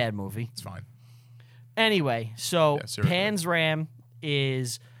 It's not a bad movie. It's fine. Anyway, so Yeah, seriously. Pan's Ram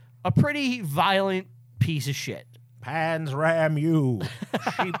is a pretty violent piece of shit. Pans ram you,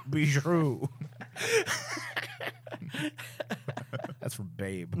 sheep be true. That's from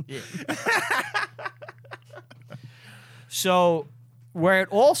Babe. So where it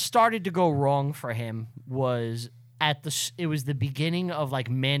all started to go wrong for him was it was the beginning of like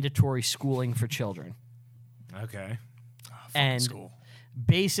mandatory schooling for children. Okay. And School.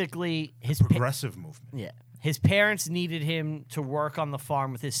 basically Progressive movement. Yeah. His parents needed him to work on the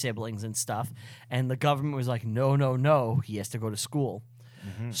farm with his siblings and stuff. And the government was like, no, he has to go to school.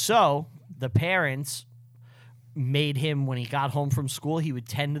 So the parents made him, when he got home from school, he would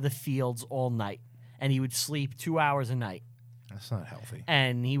tend to the fields all night. And he would sleep 2 hours a night. That's not healthy.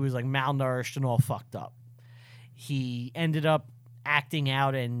 And he was like malnourished and all fucked up. He ended up acting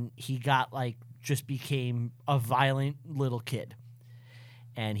out and he got like, just became a violent little kid.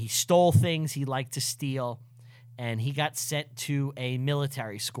 And he stole things he liked to steal. And he got sent to a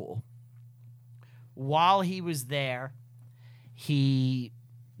military school. While he was there, he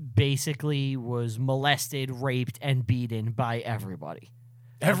basically was molested, raped, and beaten by everybody.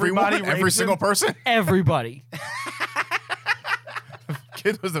 Everyone, raped every him? single person. Everybody.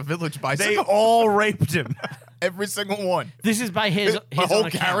 Kid was a village They bicycle. all raped him. Every single one. This is by his My whole own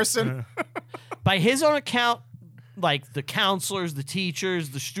account. garrison. By his own account, like the counselors, the teachers,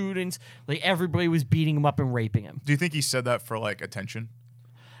 the students, like everybody was beating him up and raping him. Do you think he said that for like attention?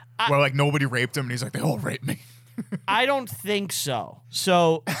 Where like nobody raped him and he's like, they all raped me. I don't think so.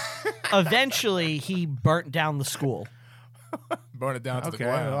 So eventually he burnt down the school. Burn it down to the Okay,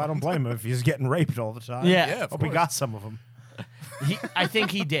 ground. well, I don't blame him if he's getting raped all the time. Yeah. Yeah, of Hope he course. got some of them. I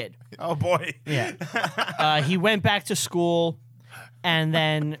think he did. Oh boy. Yeah. He went back to school and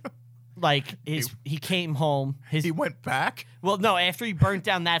then like he came home. He went back? After he burnt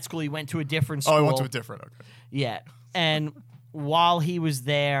down that school, he went to a different school. Oh, he went to a different. Okay. Yeah. And while he was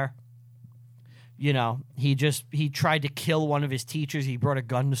there, you know, he tried to kill one of his teachers. He brought a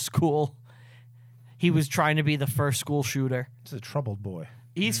gun to school. He was trying to be the first school shooter. It's a troubled boy.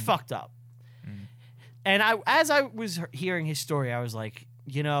 He's fucked up. And as I was hearing his story, I was like,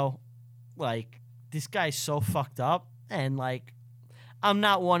 you know, like this guy's so fucked up. And like, I'm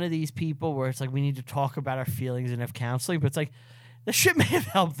not one of these people where it's like we need to talk about our feelings and have counseling, but it's like the shit may have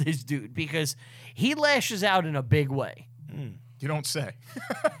helped this dude because he lashes out in a big way. You don't say.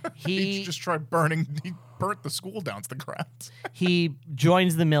 He just tried burning. He burnt the school down to the ground. he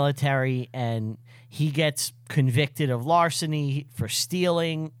joins the military and he gets convicted of larceny for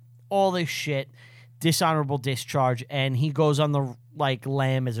stealing all this shit, dishonorable discharge, and he goes on the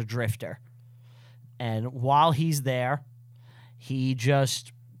lam as a drifter. And while he's there, he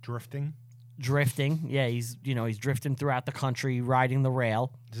just Drifting. drifting. Yeah, he's drifting throughout the country, riding the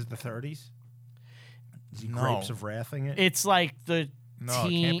rail. Is it the 30s? Is he No. Grapes of Wrathing it? It's like the No, it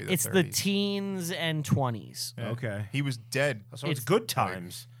can't be the it's the 30s. teens and 20s. Yeah. Okay. He was dead. So it's good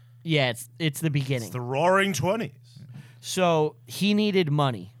times. Yeah, it's the beginning. It's the roaring 20s. So he needed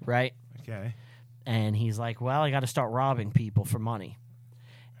money, right? Okay. And he's like, well, I got to start robbing people for money.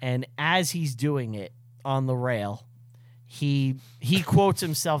 And as he's doing it on the rail, he quotes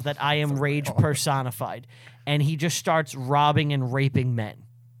himself that I am rage personified. And he just starts robbing and raping men.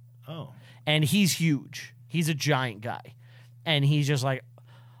 Oh. And he's huge. He's a giant guy. And he's just like,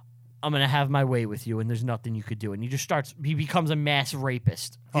 I'm going to have my way with you, and there's nothing you could do. And he becomes a mass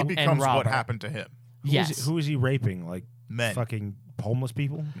rapist. He and becomes what robber. happened to him. Yes. Who is he raping? Like Men. fucking homeless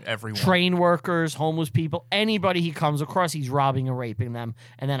people. Everyone. Train workers, homeless people, anybody he comes across, he's robbing and raping them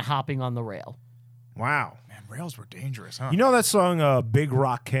and then hopping on the rail. Wow. Man, rails were dangerous, huh? You know that song, Big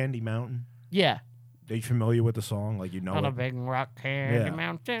Rock Candy Mountain? Yeah. Are you familiar with the song? Like, you know On a it? big rock candy Yeah.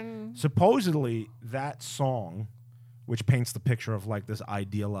 mountain. Supposedly, that song, which paints the picture of like this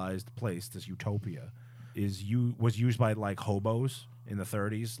idealized place, this utopia, was used by like hobos in the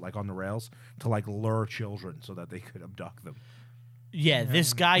 30s, like on the rails, to like lure children so that they could abduct them. Yeah,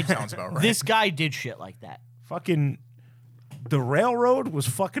 this guy Sounds about right. This guy did shit like that. Fucking, the railroad was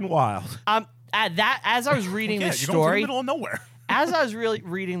fucking wild. As I was reading Yeah, this you're going to the story, middle of nowhere. as I was really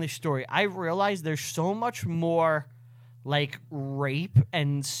reading this story, I realized there's so much more like rape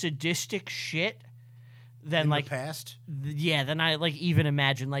and sadistic shit than like past. yeah, than I like even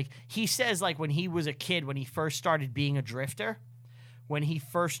imagined. Like he says, like when he was a kid, when he first started being a drifter, when he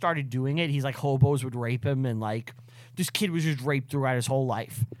first started doing it, he's like hobos would rape him, and like this kid was just raped throughout his whole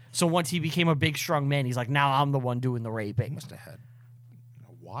life. So once he became a big, strong man, he's like, now I'm the one doing the raping. Must have had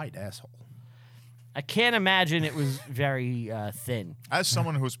a wide asshole. I can't imagine it was very thin. As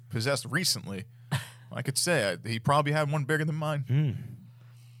someone who was possessed recently, I could say he probably had one bigger than mine.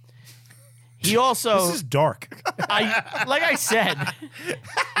 He also, This is dark. like I said,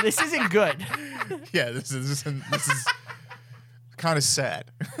 this isn't good. Yeah, this is kind of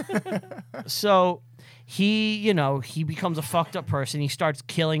sad. So he becomes a fucked up person. He starts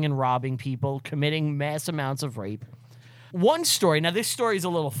killing and robbing people, committing mass amounts of rape. One story, now this story is a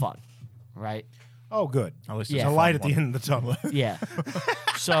little fun, right? Oh, good. At least Yeah. There's a light at the end of the tunnel. Yeah.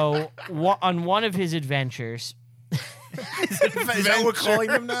 So on one of his adventures, Is that what we're calling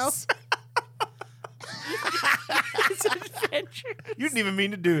them now? You didn't even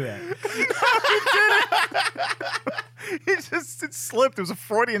mean to do that. It slipped. It was a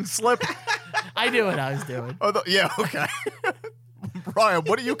Freudian slip. I knew what I was doing. Oh, yeah, okay. Ryan,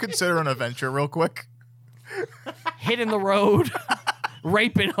 what do you consider an adventure, real quick? Hitting the road,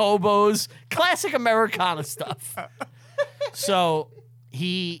 raping hobos, classic Americana stuff. So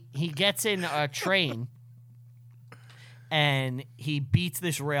he gets in a train and he beats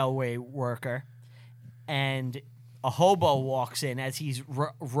this railway worker, and a hobo walks in as he's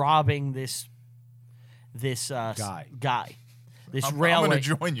robbing this Guy. this I'm railway going to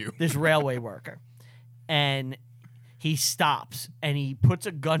join you. this railway worker, and he stops and he puts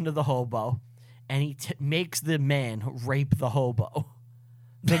a gun to the hobo, and he makes the man rape the hobo.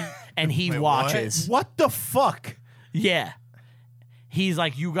 And he Wait, watches. What the fuck? Yeah. He's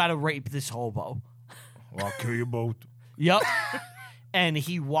like, you got to rape this hobo. Well, I'll kill you both. Yep. And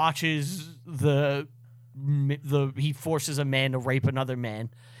he watches he forces a man to rape another man.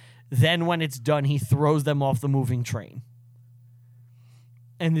 Then when it's done, he throws them off the moving train.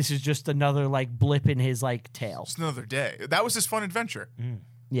 And this is just another like blip in his like tail. It's another day. That was his fun adventure.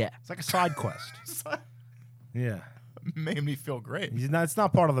 Yeah. It's like a side quest. Yeah. Made me feel great. It's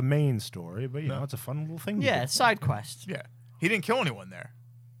not part of the main story, but, you know, it's a fun little thing. to Yeah, do. side quest. Yeah. He didn't kill anyone there.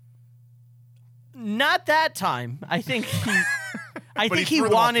 Not that time. I think But he threw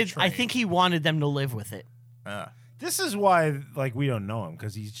them off the train. he wanted them to live with it. This is why, like, we don't know him,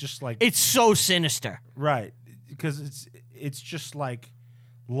 because he's just like... It's so sinister. right. Because it's just like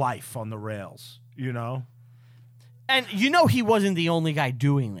life on the rails, you know? And he wasn't the only guy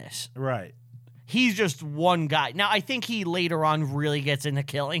doing this. Right. He's just one guy. Now, I think he later on really gets into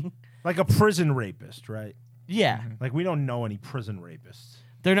killing. Like a prison rapist, right? Yeah. Like, we don't know any prison rapists.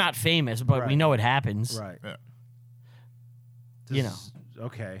 They're not famous, but we Right. know it happens. Right. Yeah. You know.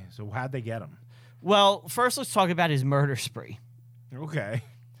 Okay, so how'd they get him? Well, first let's talk about his murder spree. Okay.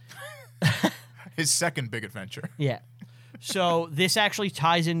 His second big adventure. Yeah. So this actually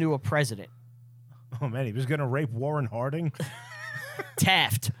ties into a president. Oh, man, he was going to rape Warren Harding?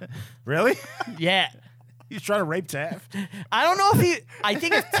 Taft. Really? Yeah. He's trying to rape Taft? I don't know if I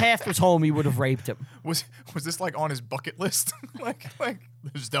think if Taft was home, he would have raped him. Was this like on his bucket list? like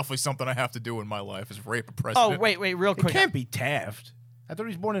there's definitely something I have to do in my life is rape a Oh, president. wait, real It quick. can't be Taft. I thought he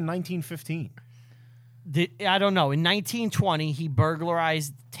was born in 1915. I don't know. In 1920, he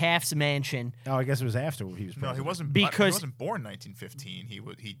burglarized Taft's mansion. Oh, I guess it was after he was No, president. he wasn't. Because- he wasn't born 1915.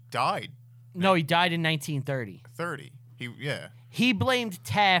 He died No, he died in 1930. 30. He blamed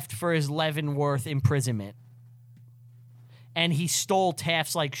Taft for his Leavenworth imprisonment. And he stole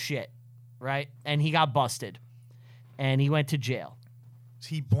Taft's like shit, right? And he got busted. And he went to jail.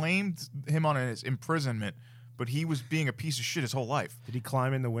 He blamed him on his imprisonment, but he was being a piece of shit his whole life. Did he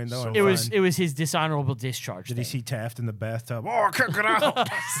climb in the window? and It was find- his dishonorable discharge. Did he thing. see Taft in the bathtub? Oh, kick it out!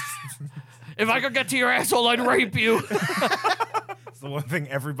 If I could get to your asshole, I'd rape you. It's the one thing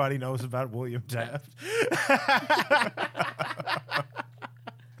everybody knows about William Taft.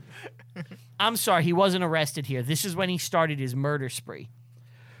 I'm sorry, he wasn't arrested here. This is when he started his murder spree.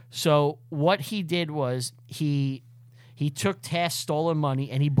 So what he did was he took Taft's stolen money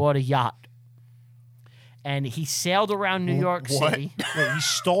and he bought a yacht. And he sailed around New York What? City. Wait, he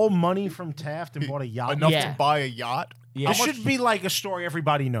stole money from Taft and bought a yacht. Enough Yeah. to buy a yacht? Yeah. This should be like a story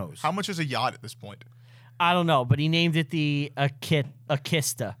everybody knows. How much is a yacht at this point? I don't know, but he named it the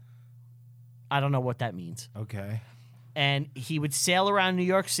Akista. I don't know what that means. Okay. And he would sail around New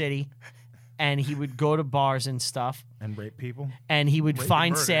York City, and he would go to bars and stuff, And rape people? and he would Rape and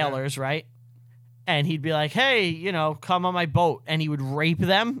find murder, sailors, right? And he'd be like, hey, you know, come on my boat. And he would rape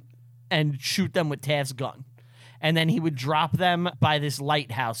them and shoot them with Taft's gun. And then he would drop them by this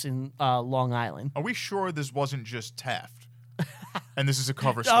lighthouse in Long Island. Are we sure this wasn't just Taft? And this is a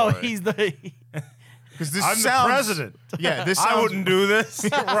cover Oh, story. he's the... Because this I'm sounds, the president. Yeah, this sounds, I wouldn't do this.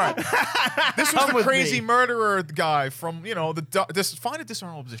 right. This was Come the with crazy me. murderer guy from, you know, find a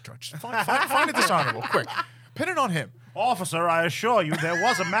dishonorable discharge. Find a dishonorable, quick. Pin it on him. Officer, I assure you, there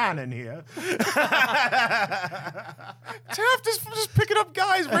was a man in here. Taft is just picking up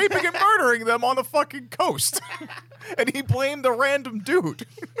guys, raping and murdering them on the fucking coast. And he blamed a random dude.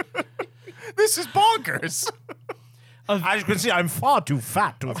 This is bonkers. As you can see, I'm far too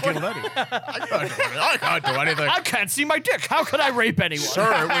fat to have killed anyone. I can't do anything. I can't see my dick. How could I rape anyone?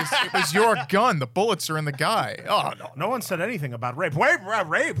 Sir, it was your gun. The bullets are in the guy. Oh, no. No one said anything about rape. Rape?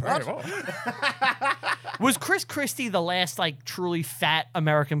 What? Was Chris Christie the last, like, truly fat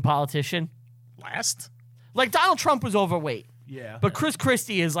American politician? Last? Like, Donald Trump was overweight. Yeah. But Chris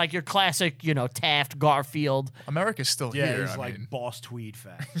Christie is like your classic, you know, Taft, Garfield. America's still yeah, here. he's I like mean. boss tweed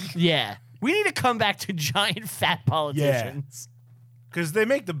fat. Yeah. We need to come back to giant fat politicians. Because they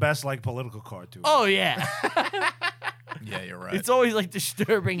make the best, like, political cartoons. Oh, yeah. Yeah, you're right. It's always like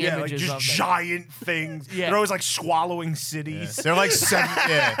disturbing yeah, like images just of them. giant things. Yeah. They're always, like, swallowing cities. They're like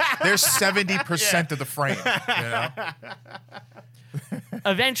they're 70% of the frame. You know?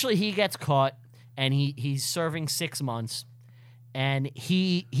 Eventually, he gets caught, and he's serving 6 months. And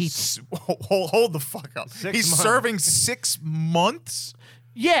he Hold the fuck up. 6 He's months. serving 6 months.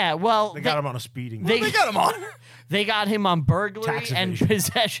 yeah, well, They got him on a speeding. they- They got him on, they got him on burglary Tax and evasion.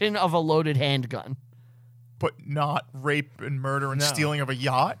 possession of a loaded handgun. but not rape and murder and No. stealing of a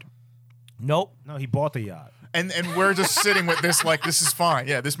yacht. Nope. No, he bought the yacht. And we're just sitting with this like this is fine.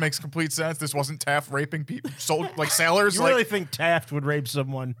 Yeah, this makes complete sense. This wasn't Taft raping people, like sailors. You like really think Taft would rape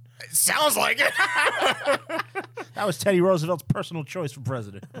someone? it sounds like it. That was Teddy Roosevelt's personal choice for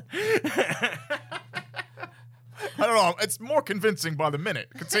president. I don't know. It's more convincing by the minute.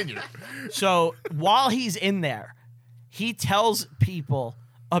 Continue. So while he's in there, he tells people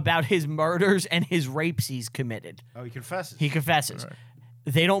about his murders and his rapes he's committed. Oh, he confesses. He confesses. Right.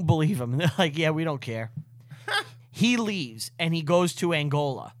 They don't believe him. They're like, yeah, we don't care. He leaves and he goes to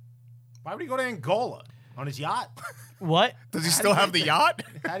Angola. Why would he go to Angola on his yacht? What? Does he still have the yacht?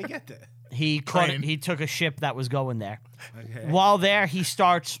 How'd he get there? He caught Train. he took a ship that was going there. Okay. While there, he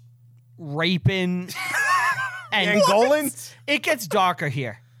starts raping and Angolans? it gets darker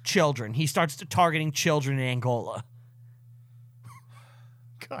here. Children. He starts targeting children in Angola.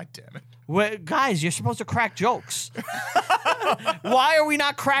 God damn it. Well, guys, you're supposed to crack jokes. Why are we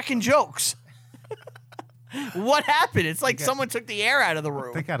not cracking jokes? What happened? It's like someone took the air out of the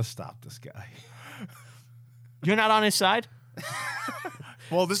room. They gotta stop this guy. You're not on his side?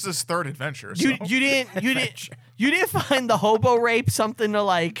 Well, this is his third adventure. You so. you didn't find the hobo rape something to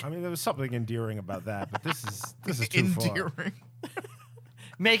like I mean, there was something endearing about that, but this is too far. endearing.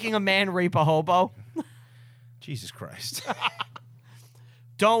 making a man rape a hobo? Jesus Christ.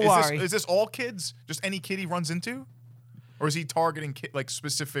 Don't worry. Is this all kids? Just any kid he runs into, or is he targeting like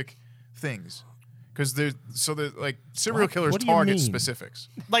specific things? Because there's like serial killers What do you target mean? specifics.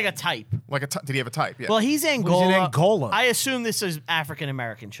 Like a type. Like did he have a type? Yeah. Well, he's Angola. Angola? I assume this is African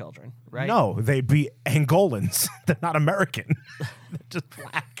American children, right? No, they'd be Angolans. They're not American. They're just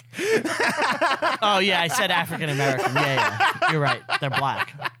black. Oh yeah, I said African American. Yeah, you're right. They're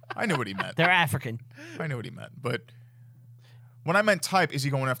black. I knew what he meant. They're African. I knew what he meant. But when I meant type, is he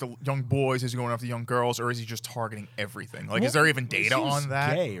going after young boys? Is he going after young girls? Or is he just targeting everything? Like, is there even data on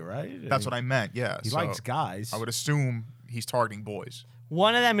that? Gay, right? That's what I meant. Yeah. He likes guys. I would assume he's targeting boys.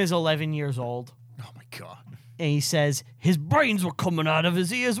 One of them is 11 years old, Oh my god. and he says his brains were coming out of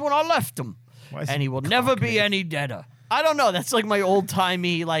his ears when I left him, Why is and he will never be any deader. I don't know. That's like my old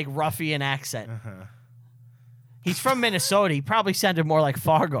timey like ruffian accent. He's from Minnesota. He probably sounded more like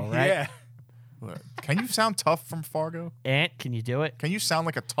Fargo, right? Yeah. Look, can you sound tough from Fargo? Ant, can you do it? Can you sound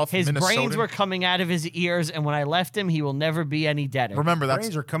like a tough His Minnesotan? brains were coming out of his ears, and when I left him, he will never be any deader. Remember, that's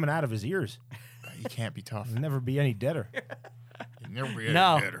Brains are coming out of his ears. you can't be tough. He'll never be any deader. Never be any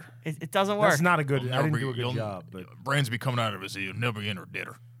No, deader. it doesn't work. That's not a good. I Never didn't be- do a good you'll- job, but Brains be coming out of his ear. You'll never be any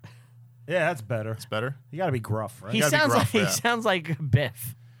deader. yeah, that's better. It's better. You got to be gruff, right? He gotta be sounds gruff, like yeah. he sounds like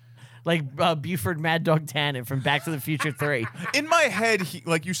Biff, like Buford Mad Dog Tannen from Back to the Future 3. In my head,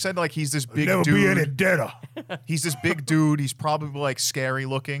 like you said, like he's this big Never dude. be any deader. He's this big dude. He's probably like scary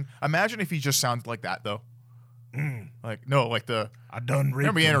looking. Imagine if he just sounded like that though. Like no, like the I done never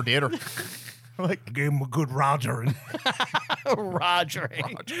raped be him. any deader. Like I gave him a good Roger. And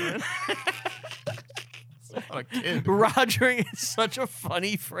Rogering. not a kid. Rogering is such a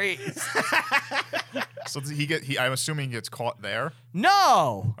funny phrase. So does he I'm assuming he gets caught there.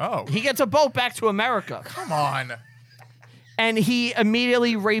 No. Oh. He gets a boat back to America, Come on. and he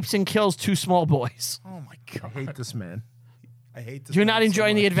immediately rapes and kills 2 small boys. Oh my I god. hate this man. I hate this. You're man not so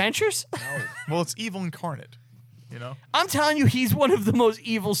enjoying the much. adventures? Well, it's evil incarnate. You know. I'm telling you, he's one of the most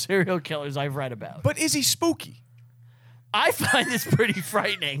evil serial killers I've read about. But is he spooky? I find this pretty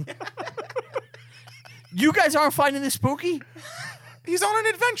frightening. You guys aren't finding this spooky? He's on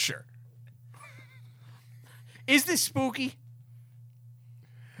an adventure. Is this spooky?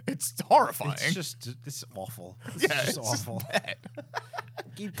 It's horrifying. It's just it's awful. It's yeah, just it's just awful. bad.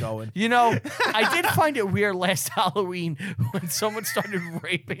 Keep going. You know, I did find it weird last Halloween when someone started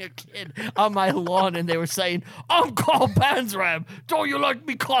raping a kid on my lawn and they were saying, "I'm Carl Panzram. Don't you like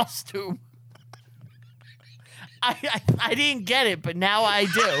me costume?" I didn't get it, but now I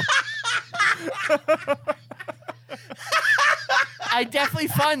do. I definitely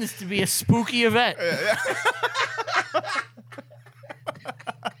find this to be a spooky event.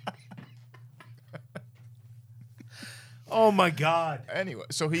 Oh my God. Anyway,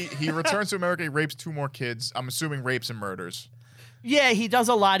 so he returns to America. He rapes 2 more kids. I'm assuming rapes and murders. Yeah, he does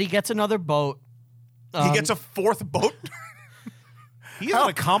a lot. He gets another boat. He gets a 4th boat. He's an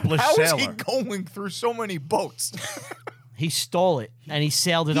accomplished How is sailor. he going through so many boats? He stole it and he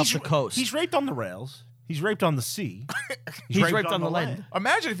sailed it up the coast. He's raped on the rails. He's raped on the sea. He's raped on the land.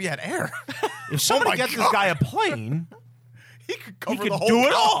 Imagine if he had air. If somebody my gets God. this guy a plane, He could cover could the whole do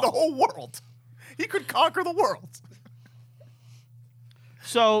it all. the whole world. He could conquer the world.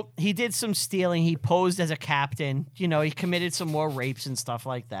 So he did some stealing. He posed as a captain. You know, he committed some more rapes and stuff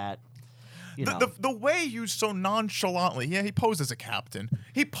like that. You know. The way you so nonchalantly, yeah, he posed as a captain.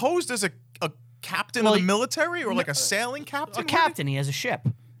 He posed as a captain Well, of the he- military or like a sailing captain? a captain. He has a ship.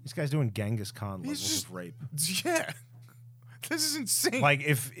 this guy's doing Genghis Khan levels just- of rape. Yeah. This is insane. Like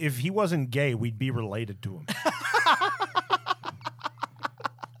if he wasn't gay, we'd be related to him.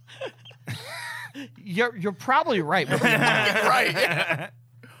 You're probably right. But right.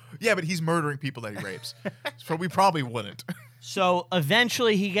 Yeah, but he's murdering people that he rapes. So we probably wouldn't. so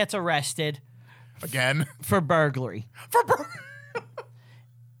eventually he gets arrested Again. for burglary. For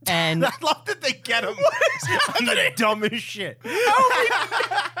And I love that they get him. On the dumbest shit. How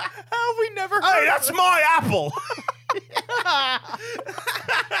have we never heard Hey, of that's this? my apple.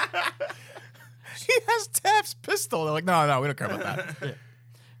 He has Taft's pistol. They're like, no, we don't care about that.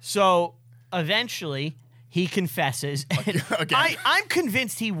 so eventually he confesses. And Again. I'm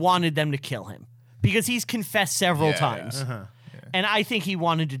convinced he wanted them to kill him because he's confessed several Yeah, times. yeah. And I think he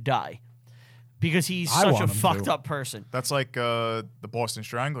wanted to die because he's I such a want him fucked to. up person. That's like the Boston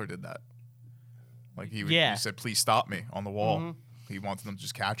Strangler did that. Like he Yeah. said, please stop me on the wall. He wanted them to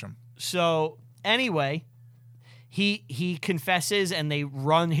just catch him. So anyway, he confesses and they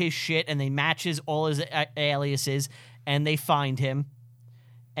run his shit and they matches all his aliases and they find him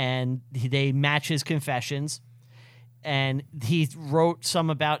and they match his confessions. And he wrote some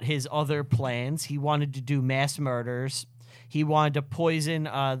about his other plans. He wanted to do mass murders. He wanted to poison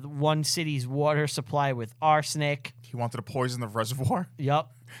one city's water supply with arsenic. He wanted to poison the reservoir.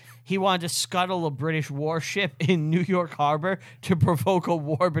 Yup. He wanted to scuttle a British warship in New York Harbor to provoke a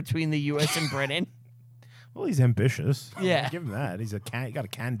war between the U.S. and Britain. Well, he's ambitious. Yeah. Give him that. He got a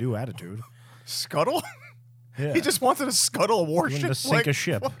can-do attitude. Scuttle? Yeah. He just wanted to scuttle a warship. wanted to sink a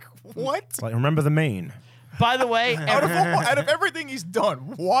ship. What? Like, remember the Maine. By the way, Out of everything he's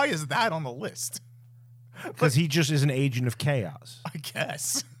done, why is that on the list? Because he just is an agent of chaos. I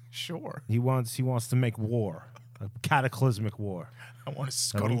guess. Sure. He wants to make war. A cataclysmic war. I want to The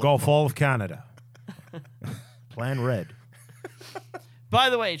scuttle. Gulf all of Canada. Plan Red. by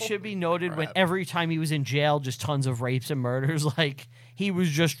the way, it should be noted when every time he was in jail, just tons of rapes and murders, like he was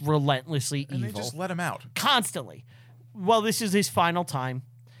just relentlessly And they evil. just let him out. Constantly. Well, this is his final time.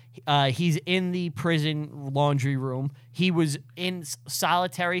 He's in the prison laundry room. He was in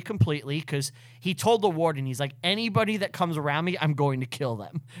solitary completely because he told the warden, he's like, anybody that comes around me, I'm going to kill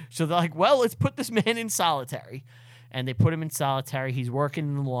them. So they're like, well, let's put this man in solitary. And they put him in solitary. He's working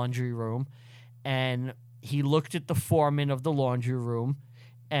in the laundry room. And he looked at the foreman of the laundry room,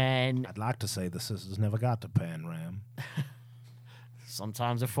 and I'd like to say the sisters never got to Pan Ram.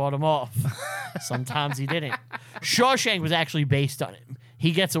 sometimes it fought him off. Sometimes he didn't. Shawshank was actually based on him.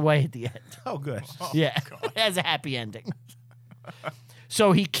 He gets away at the end. Oh, good. Yeah, it has a happy ending.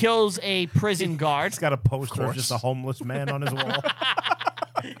 So he kills a prison guard. He's got a poster of course. just a homeless man on his wall.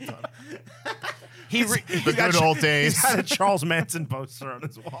 The good old days. He's got a Charles Manson poster on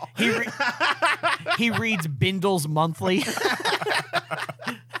his wall. He reads Bindle's Monthly.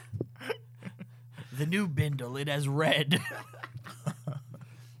 The new Bindle, it has red.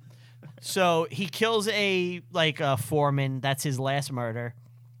 So he kills a foreman. That's his last murder.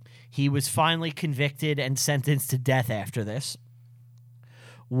 He was finally convicted and sentenced to death after this.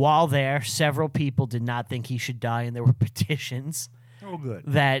 While there, several people did not think he should die, and there were petitions Oh, good.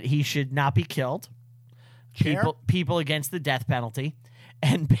 that he should not be killed. Chair? People against the death penalty.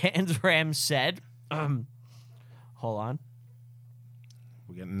 And Panzram said, hold on.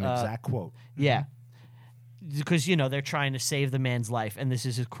 We're getting an exact quote. Yeah. Because, they're trying to save the man's life. And this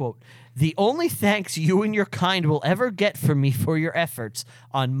is his quote. "The only thanks you and your kind will ever get from me for your efforts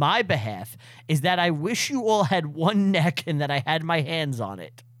on my behalf is that I wish you all had one neck and that I had my hands on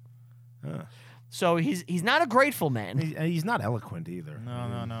it." So he's not a grateful man. He's not eloquent either.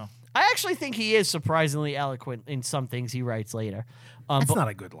 No. I actually think he is surprisingly eloquent in some things he writes later. That's But not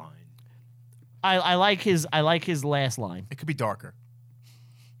a good line. I like his last line. It could be darker.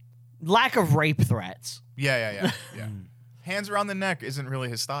 Lack of rape threats. Yeah. Hands around the neck isn't really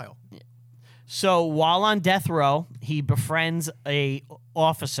his style. So while on death row, he befriends a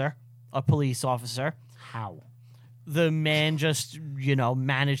police officer. How? The man just,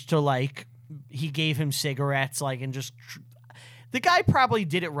 managed to he gave him cigarettes, and just. The guy probably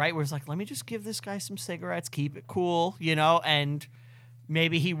did it right, where it's let me just give this guy some cigarettes, keep it cool, and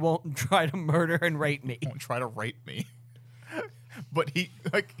maybe he won't try to murder and rape me. Won't try to rape me. But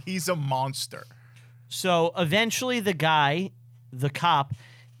he's a monster. So eventually the cop,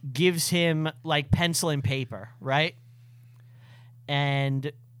 gives him pencil and paper, right?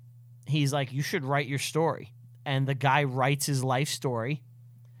 And he's like, "You should write your story." And the guy writes his life story.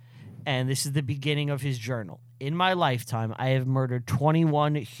 And this is the beginning of his journal. "In my lifetime, I have murdered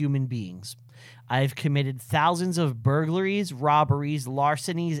 21 human beings. I have committed thousands of burglaries, robberies,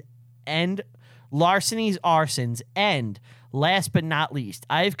 arsons, and last but not least,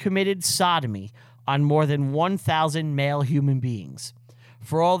 I have committed sodomy on more than 1,000 male human beings.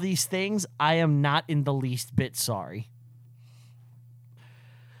 For all these things, I am not in the least bit sorry."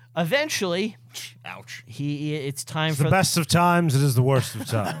 Eventually, Ouch. it's time The for best of times, it is the worst of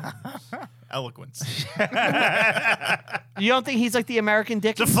times. Eloquence. You don't think he's like the American It's a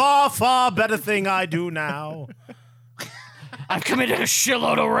Dickens? far, far better thing I do now. I've committed a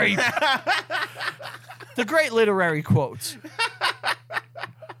shitload of rape. The great literary quotes.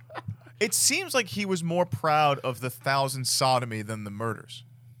 It seems like he was more proud of the 1,000 sodomy than the murders.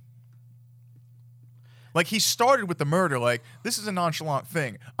 He started with the murder, this is a nonchalant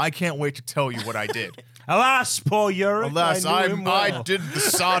thing. I can't wait to tell you what I did. Alas, poor Yurik. Unless I knew him well. I did the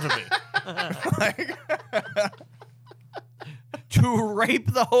sodomy. To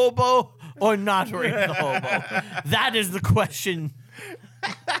rape the hobo or not rape the hobo? That is the question.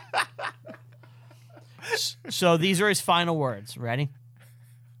 So these are his final words. Ready?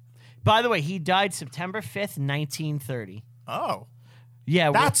 By the way, he died September 5th, 1930. Oh.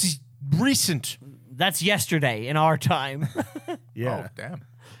 Yeah, That's recent. that's yesterday in our time. Yeah. Oh, damn.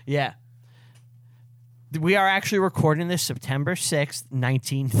 Yeah. We are actually recording this September 6th,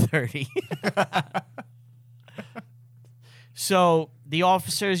 1930. So the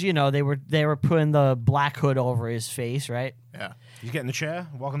officers, they were putting the black hood over his face, right? Yeah. You get in the chair,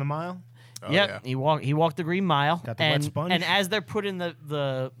 walking the mile. Oh, Yep. yeah. He walked the green mile. Got the wet sponge. And as they're putting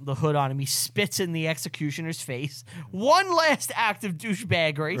the hood on him, he spits in the executioner's face. One last act of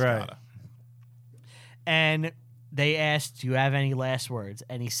douchebaggery. Right. And they asked, "Do you have any last words?"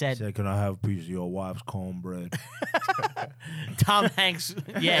 And he said, Said, "Can I have a piece of your wife's cornbread?" Tom Hanks,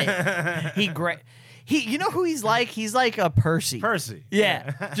 yeah. You know who he's like? He's like a Percy. Percy.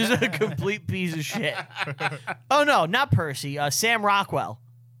 Yeah. Just a complete piece of shit. Oh, no, not Percy. Sam Rockwell.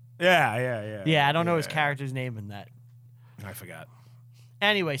 Yeah. Yeah, I don't know his character's name in that. I forgot.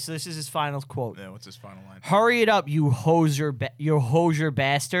 Anyway, so this is his final quote. Yeah, what's his final line? "Hurry it up, you hoser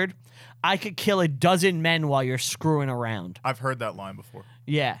bastard. I could kill a dozen men while you're screwing around." I've heard that line before.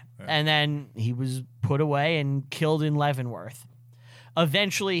 Yeah. And then he was put away and killed in Leavenworth.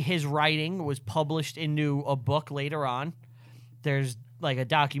 Eventually, his writing was published into a book later on. There's a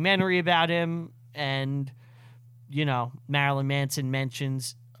documentary about him, and, Marilyn Manson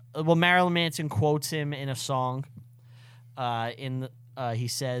mentions Marilyn Manson quotes him in a song. He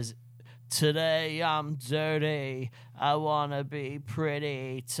says, "Today I'm dirty. I wanna be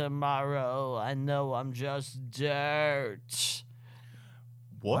pretty. Tomorrow I know I'm just dirt."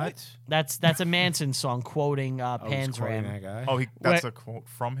 What? That's a Manson song quoting He's quoting Panzram. that guy. Oh, that's a quote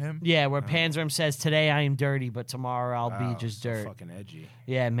from him? Yeah, where Panzram says, "Today I am dirty, but tomorrow I'll be Wow, just so dirt." fucking edgy.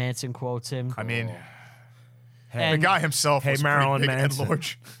 Yeah, Manson quotes him. I mean, Hey, the And- guy himself hey, was Marilyn pretty big and Manson.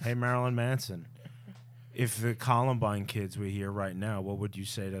 large. Hey, Marilyn Manson. If the Columbine kids were here right now, what would you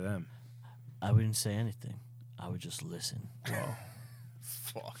say to them? I wouldn't say anything. I would just listen. Whoa,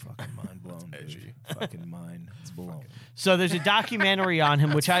 Fuck. fucking mind blown. Edgy. Dude. Fucking mind blown. So there's a documentary on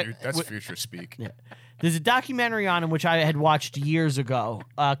him, which That's future speak. Yeah. There's a documentary on him which I had watched years ago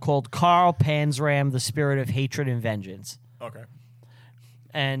called Carl Panzram: The Spirit of Hatred and Vengeance, Okay.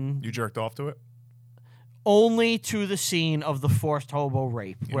 and You jerked off to it? only to the scene of the forced hobo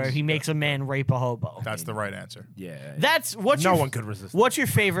rape, where he makes a man rape a hobo. That's the right answer. Yeah. That's what's no your, one could resist. What's your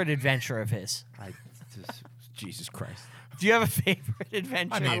favorite adventure of his? Jesus Christ. Do you have a favorite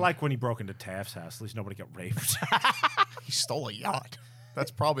adventure? I like when he broke into Taft's house. At least nobody got raped. He stole a yacht.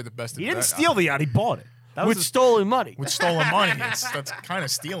 That's probably the best. He didn't steal the yacht. He bought it. That with was stolen money. With stolen money. That's kind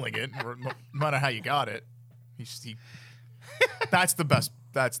of stealing it, no matter how you got it. He that's the best.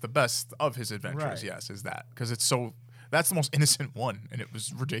 That's the best of his adventures. Right. Yes, is that because it's so. That's the most innocent one, and it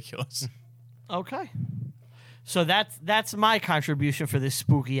was ridiculous. Okay. So that's my contribution for this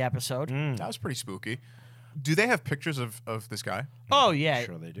spooky episode. That was pretty spooky. Do they have pictures of this guy? Oh yeah.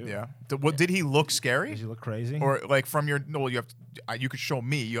 sure they do. Yeah. What did he look scary? Does he look crazy? Or like from your no, you have to, you could show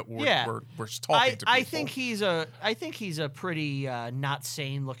me. Yeah. We're just talking to people. I think he's a pretty not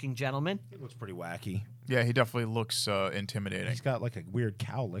sane looking gentleman. he looks pretty wacky. Yeah, he definitely looks intimidating. He's got like a weird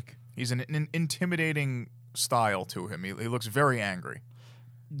cowlick. He's an intimidating style to him. He looks very angry.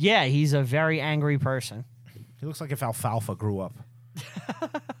 Yeah, he's a very angry person. He looks like if Alfalfa grew up.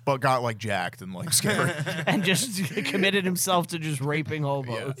 But got like jacked and like scary. And just committed himself to just raping hobos.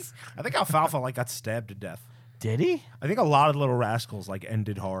 Yeah. I think Alfalfa like got stabbed to death. Did he? I think a lot of Little Rascals like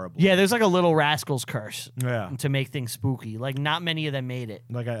ended horribly. Yeah, there's like a Little Rascals curse Yeah. to make things spooky. Like not many of them made it.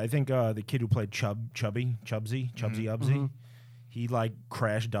 Like I think the kid who played Chubsy Ubsy, he like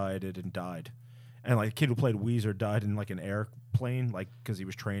crash dieted and died, and like the kid who played Weezer died in like an airplane, like because he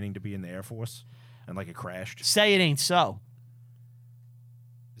was training to be in the Air Force, and like it crashed. Say it ain't so,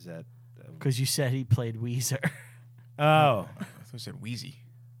 Is that? because you said he played Weezer. Oh, I thought you said Wheezy.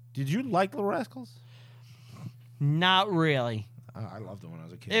 did you like Little Rascals? Not really. I loved it when I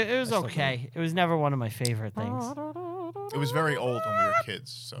was a kid. It was I still do. okay. It was never one of my favorite things. It was very old when we were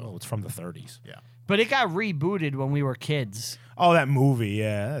kids. So Oh, it's from the 30s. yeah. But it got rebooted when we were kids. Oh, that movie,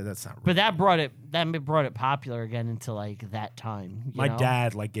 yeah, that's not. But that brought it popular again into like that time. you My know?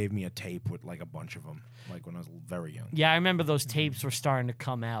 dad like gave me a tape with like a bunch of them, like when I was very young. Yeah, I remember those tapes were starting to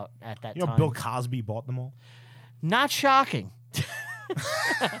come out at that You know, time. Bill Cosby bought them all. Not shocking.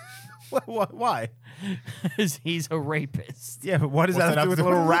 Why? 'Cause he's a rapist. Yeah, but what does What's that have to do with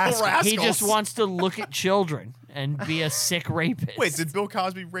Little Rascals? He just wants to look at children and be a sick rapist. Wait, did Bill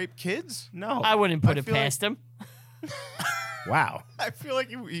Cosby rape kids? No. I wouldn't put I it feel like- past him. Wow. I feel like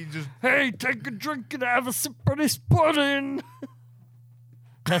he just. Hey, take a drink and have a sip of this pudding.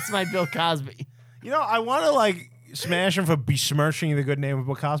 That's my Bill Cosby. You know, I want to like smash him for besmirching the good name of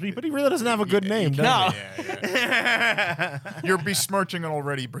Bill Cosby, but he really doesn't have a good name, does No. Yeah. You're besmirching an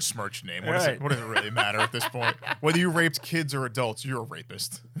already besmirched name. Right. What does it really matter at this point? Whether you raped kids or adults, you're a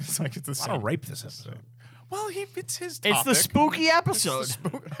rapist. It's like it's the he? I same. don't rape this episode. Well, it's his It's topic. the spooky episode.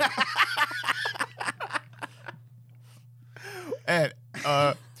 And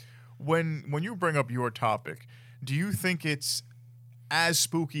when you bring up your topic, do you think it's as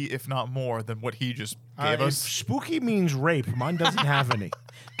spooky, if not more, than what he just gave If us? spooky means rape, mine doesn't have any.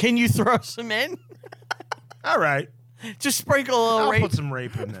 Can you throw some in? All right. Just sprinkle a little I'll rape. put some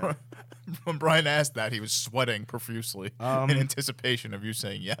rape in there. When Brian asked that, he was sweating profusely in anticipation of you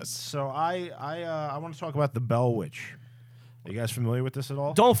saying yes. So I want to talk about the Bell Witch. Are you guys familiar with this at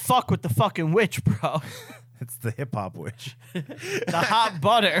all? Don't fuck with the fucking witch, bro. It's the hip hop witch. The hot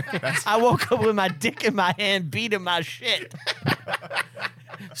butter. I woke up with my dick in my hand, beating my shit.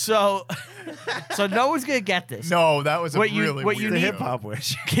 So no one's gonna get this. No, that was a What you- really what you weird The need- hip hop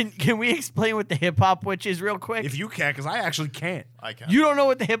witch. Can we explain what the hip hop witch is real quick? If you can, because I actually can't. I can. You don't know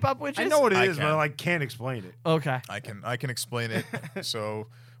what the hip hop witch is? I know what it I is, but can. I like can't explain it. Okay. I can explain it. So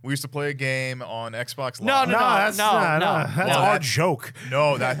we used to play a game on Xbox No, Live. no, that's no, not, no. That's Well, our that- joke.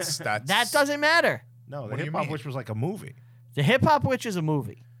 No, that's That doesn't matter. No, the What do you hip hop mean? witch was like a movie. The hip hop witch is a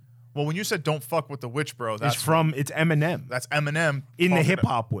movie. Well, when you said "Don't fuck with the witch, bro," It's that's it's Eminem that's Eminem in the talking hip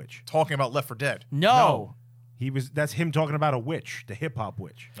about- hop witch. talking about Left 4 Dead. No. That's him talking about a witch, the hip hop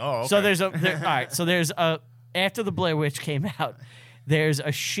witch. Oh, okay. So there's all right. So there's after the Blair Witch came out, there's a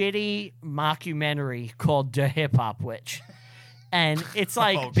shitty mockumentary called The Hip Hop Witch, and it's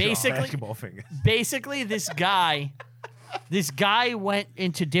like God. Basketball fingers. basically this guy went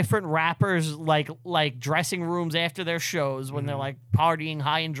into different rappers like dressing rooms after their shows when they're like partying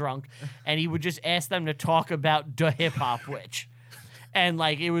high and drunk, and he would just ask them to talk about The Hip Hop Witch, and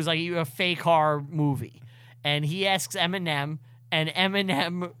like it was like a fake horror movie, and he asks Eminem, and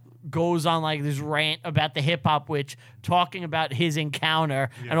Eminem goes on like this rant about the Hip Hop Witch, talking about his encounter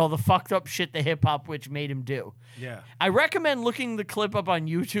and all the fucked up shit the Hip Hop Witch made him do. Yeah. I recommend looking the clip up on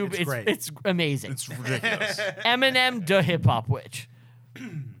YouTube. It's great. It's amazing. it's ridiculous. Eminem, the Hip Hop Witch.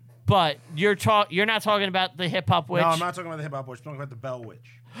 But you're not talking about the Hip Hop Witch. No, I'm not talking about the hip hop witch. I'm talking about the Bell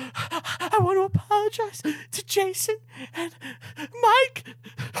Witch. I want to apologize to Jason and Mike.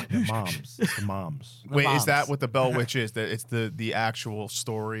 The moms. It's the moms. Wait, moms. is that what the Bell Witch is? That it's the actual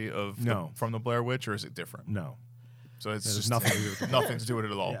story of No. from the Blair Witch, or is it different? No. So it's There's just nothing to do with it. nothing to do with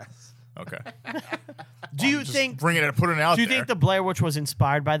it at all. Yes. Okay. Do you Just think? bring it, put it out Do you there. think the Blair Witch was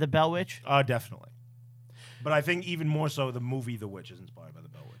inspired by the Bell Witch? Definitely. But I think even more so, the movie The Witch is inspired by the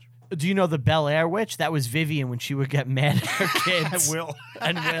Bell Witch. Do you know the Bel Air Witch? That was Vivian when she would get mad at her kids. Will.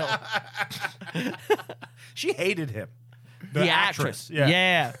 And Will. She hated him. The actress. Yeah.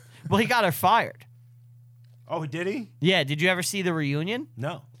 Yeah. Well, he got her fired. Oh, did he? Yeah. Did you ever see the reunion?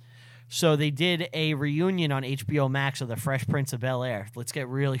 No. So they did a reunion on HBO Max of the Fresh Prince of Bel Air. Let's get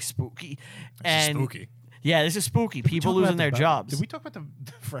really spooky. It's spooky. Yeah, this is spooky. People losing their jobs. Did we talk about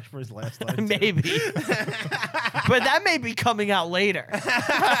the Fresh Prince last time? Maybe. But that may be coming out later.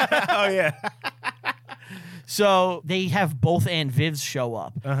 Oh, yeah. So they have both Aunt Vivs show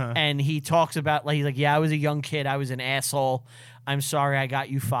up. Uh-huh. And he talks about, like, he's like, yeah, I was a young kid. I was an asshole. I'm sorry I got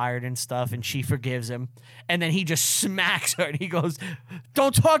you fired and stuff. And she forgives him. And then he just smacks her and he goes,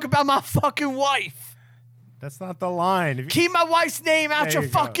 don't talk about my fucking wife. That's not the line. If you, Keep my wife's name out There your you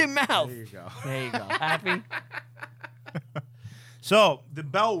go. fucking mouth. There you go. There you go. Happy? So, the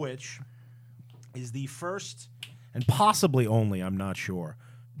Bell Witch is the first and possibly only, I'm not sure,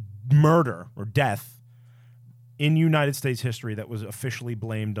 murder or death in United States history that was officially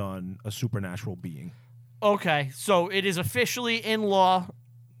blamed on a supernatural being. Okay, so it is officially in law.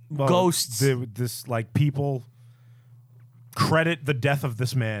 Well, Ghosts. People credit the death of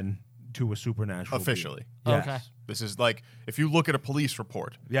this man to a supernatural Officially. being. Okay. Yes. This is like if you look at a police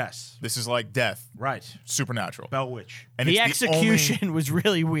report, Yes. this is like death, Right. supernatural. Bell Witch. And The it's execution was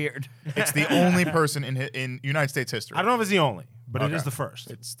really weird. It's the only person in United States history. I don't know if it's the only, but it Okay. is the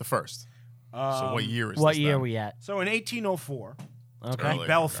first. It's the first. So what year is What this year then? are we at? So in 1804, Okay. Early. the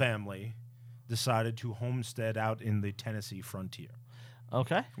Bell Okay. family decided to homestead out in the Tennessee frontier.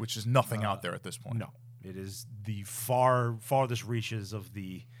 Okay. Which is nothing out there at this point. No, it is the farthest reaches of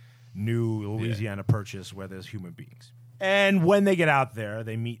the new Louisiana Purchase where there's human beings. And when they get out there,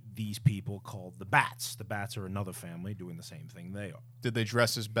 they meet these people called the Bats. The Bats are another family doing the same thing they are. Did they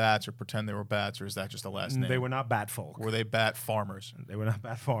dress as bats or pretend they were bats, or is that just a last name? They were not bat folk. Were they bat farmers? They were not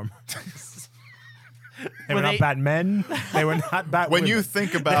bat farmers. They Were were not they- bat men. They were not bat When women. you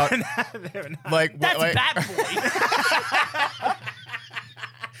think about They were not. like That's like, Bat Boy.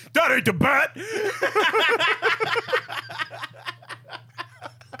 That ain't the bat.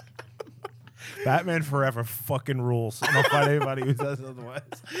 Batman Forever fucking rules. I don't find anybody who says otherwise.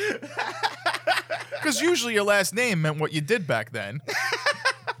 because usually your last name meant what you did back then.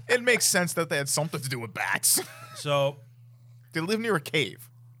 It makes sense that they had something to do with bats. So They live near a cave.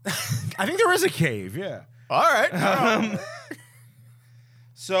 I think there is a cave. Yeah. All right.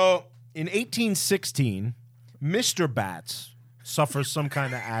 So in 1816, Mr. Bats suffers some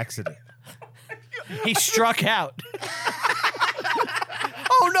kind of accident. He struck out.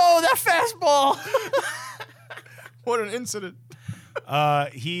 Oh no, that fastball. What an incident.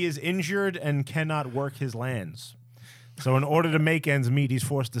 He is injured and cannot work his lands. So in order to make ends meet, he's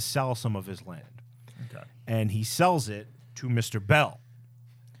forced to sell some of his land. Okay. And he sells it to Mr. Bell.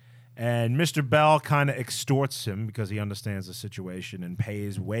 And Mr. Bell kind of extorts him because he understands the situation and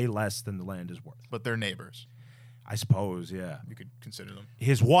pays way less than the land is worth. But they're neighbors. I suppose, yeah. You could consider them.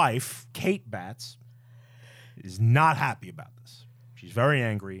 His wife, Kate Bats, is not happy about this. She's very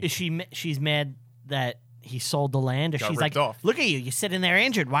angry. Is she? She's mad that he sold the land, or Got she's like, ripped off. "Look at you! You're sitting there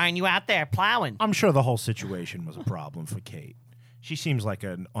injured. Why aren't you out there plowing?" I'm sure the whole situation was a problem for Kate. She seems like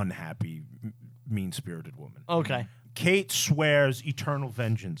an unhappy, mean-spirited woman. Okay. Kate swears eternal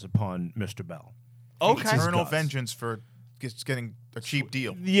vengeance upon Mr. Bell. Okay. Eternal Disgust. vengeance for getting a cheap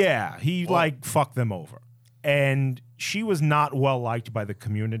deal. Yeah, he Whoa. like fucked them over. And she was not well liked by the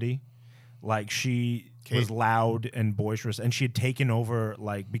community. Like she was loud and boisterous, and she had taken over,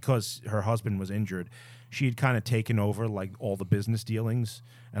 like, because her husband was injured, she had kind of taken over like all the business dealings,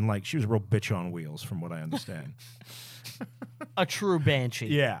 and like she was a real bitch on wheels from what I understand. A true banshee.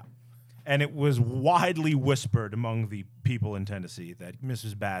 Yeah. And it was widely whispered among the people in Tennessee that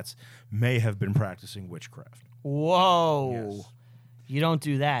Mrs. Batts may have been practicing witchcraft. Whoa. Yes. You don't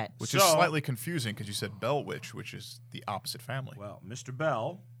do that. Which is So- slightly confusing because you said Bell Witch, which is the opposite family. Well, Mr.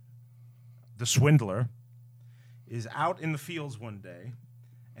 Bell, the swindler, is out in the fields one day,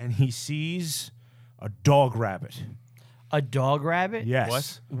 and he sees a dog rabbit. A dog rabbit?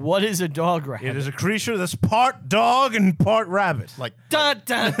 Yes. What is a dog rabbit? It is a creature that's part dog and part rabbit. Like Dun,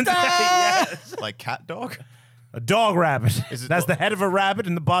 dun, dun. Yes. like cat dog? A dog rabbit. Is it- That's the head of a rabbit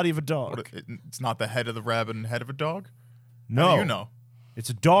and the body of a dog. It's not the head of the rabbit and head of a dog? No. How do you know? It's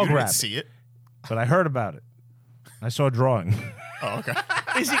a dog You didn't rabbit. see it. But I heard about it. I saw a drawing. Oh, okay.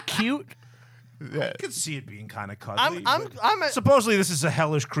 Is it cute? Yeah. I could see it being kind of cuddly. I'm Supposedly, this is a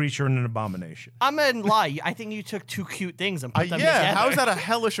hellish creature and an abomination. gonna lie. I think you took two cute things and put them Yeah, together. how is that a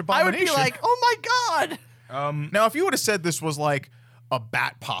hellish I would abomination? be like, oh my god. Now, if you would have said this was like a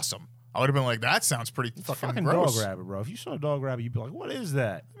bat possum, I would have been like, that sounds pretty fucking Fucking gross. dog rabbit, bro. If you saw a dog rabbit, you'd be like, what is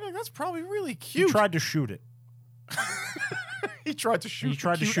that? Yeah, that's probably really He cute. tried to shoot it. He tried to shoot, He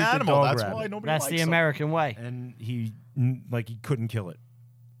tried a to cute shoot the animal. dog That's rabbit. why nobody That's likes the him. American way. And he couldn't kill it.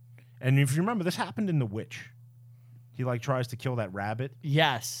 And if you remember, this happened in The Witch. He like tries to kill that rabbit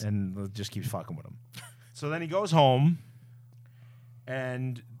Yes. and just keeps fucking with him. So then he goes home,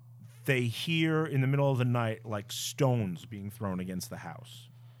 and they hear in the middle of the night like stones being thrown against the house.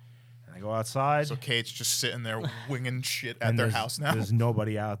 And they go outside. So Kate's just sitting there winging shit at and their there's- house now. There's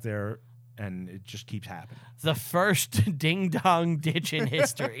nobody out there, and it just keeps happening. The first ding dong ditch in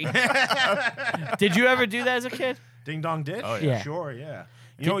history. Did you ever do that as a kid? Ding dong ditch? Oh, yeah. Sure, yeah.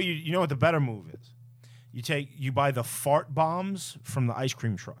 You know what the better move is? You buy the fart bombs from the ice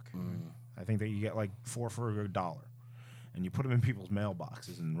cream truck. I think that you get like 4 for $1, and you put them in people's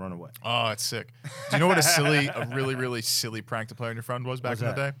mailboxes and run away. Oh, it's sick. Do you know what a really, really silly prank to play on your friend was back What's in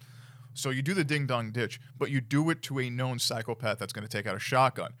the that? day? So you do the ding dong ditch, but you do it to a known psychopath that's going to take out a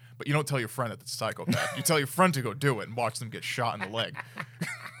shotgun. But you don't tell your friend that it's a psychopath. You tell your friend to go do it and watch them get shot in the leg.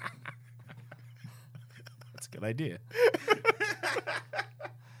 That's a good idea.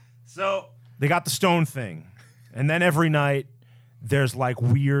 So they got the stone thing, and then every night there's like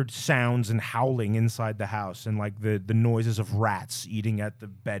weird sounds and howling inside the house, and like the noises of rats eating at the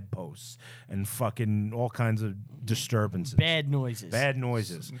bedposts and fucking all kinds of disturbances. Bad noises. Bad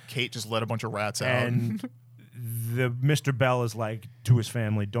noises. Kate just let a bunch of rats out. And the Mr. Bell is like to his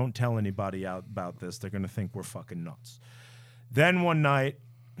family, don't tell anybody out about this. They're going to think we're fucking nuts. Then one night,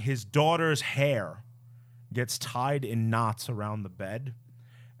 his daughter's hair gets tied in knots around the bed,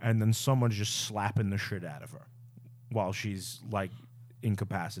 and then someone's just slapping the shit out of her while she's like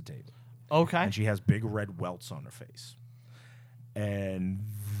incapacitated. Okay. And she has big red welts on her face. And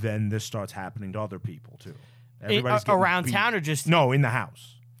then this starts happening to other people too. Getting around beat. town or just No, in the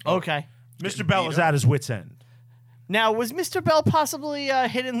house. Okay. Mr. Bell is at his wit's end. Now, was Mr. Bell possibly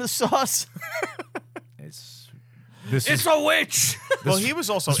hidden the sauce? It's a witch. well, he was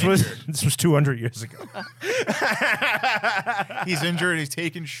also injured. This was 200 years ago. He's injured. He's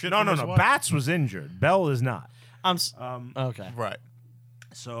taking shit. No. from his wife. Bats was injured. Bell is not. Okay. Right.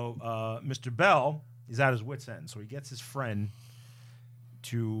 So Mr. Bell is at his wit's end. So he gets his friend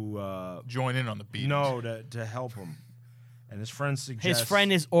to Join in on the beat. to help him. And his friend suggests His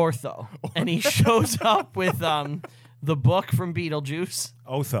friend is Ortho, and he shows up with the book from Beetlejuice.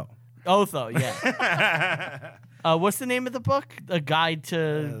 Otho. Otho, yeah. What's the name of the book? A guide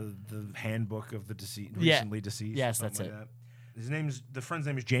to. The handbook of the deceased, Yeah. recently deceased. Yes, something that's like that. The friend's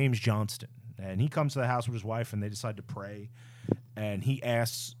name is James Johnston, and he comes to the house with his wife, and they decide to pray. And he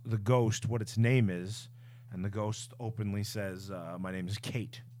asks the ghost what its name is, and the ghost openly says, "My name is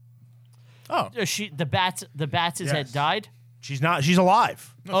Kate." Oh. The bats Yes. had died. She's not. She's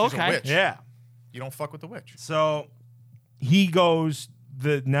alive. No, she's Okay. a witch. Yeah. You don't fuck with the witch. So he goes.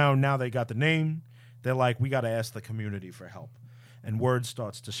 Now they got the name. They're like, we got to ask the community for help, and word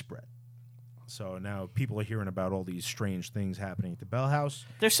starts to spread. So now people are hearing about all these strange things happening at the Bell House.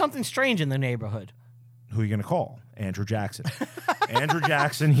 There's something strange in the neighborhood. Who are you going to call? Andrew Jackson. Andrew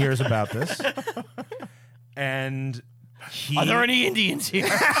Jackson hears about this, and Are there any Indians here?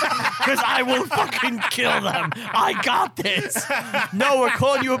 Because I will fucking kill them. I got this. No, we're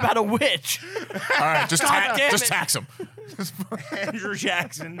calling you about a witch. All right, just God damn it. tax him. Andrew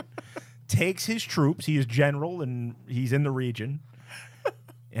Jackson takes his troops. He is general, and he's in the region.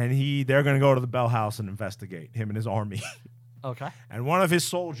 And they're going to go to the Bell House and investigate, him and his army. Okay. And one of his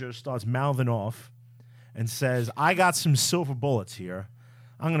soldiers starts mouthing off and says, I got some silver bullets here.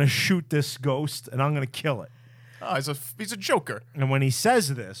 I'm going to shoot this ghost, and I'm going to kill it. Oh, he's a joker. And when he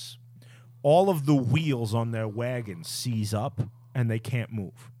says this, all of the wheels on their wagon seize up, and they can't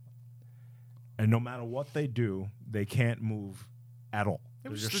move. And no matter what they do, they can't move at all. It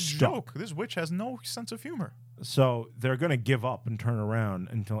They're was just just a stuck. joke. This witch has no sense of humor. So they're going to give up and turn around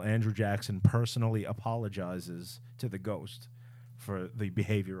until Andrew Jackson personally apologizes to the ghost for the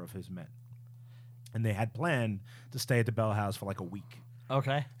behavior of his men. And they had planned to stay at the Bell House for like a week.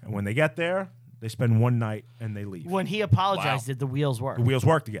 Okay. And when they get there, they spend one night and they leave. When he apologized, Wow. did the wheels work? The wheels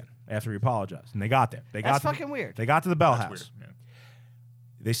worked again after he apologized. And they got there. That's fucking weird. They got to the Bell That's House. weird. Yeah.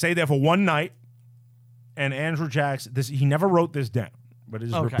 They stayed there for one night. And Andrew Jackson, he never wrote this down, but it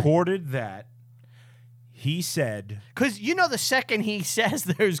is Okay. reported that he said, Because the second he says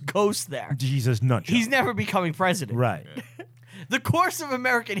there's ghosts there, Jesus nutshell. he's never becoming president. Right. The course of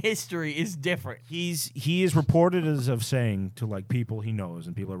American history is different. He is reported as of saying to like people he knows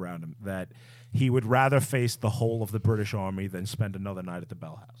and people around him that he would rather face the whole of the British Army than spend another night at the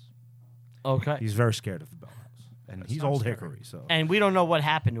Bell House. Okay. He's very scared of the Bell House, and he's sounds old scary. Hickory, so And we don't know what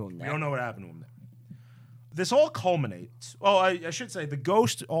happened to him we there. don't know what happened to him there. This all culminates. Oh, I should say the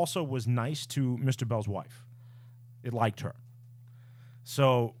ghost also was nice to Mr. Bell's wife. It liked her.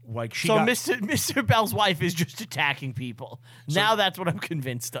 So like she So got, Mr. Bell's wife is just attacking people. Now that's what I'm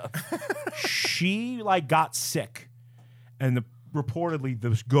convinced of. she like got sick, and reportedly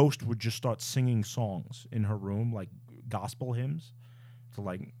this ghost would just start singing songs in her room, like gospel hymns, to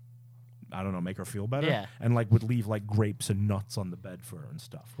like, I don't know, make her feel better. Yeah. And like would leave like grapes and nuts on the bed for her and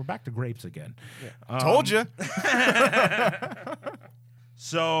stuff. We're back to grapes again. Told you.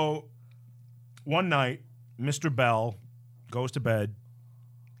 So one night, Mr. Bell goes to bed,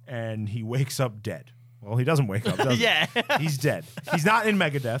 and he wakes up dead. Well, he doesn't wake up, does he? Yeah. He's dead. He's not in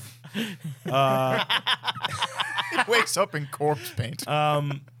Megadeth. Wakes up in corpse paint.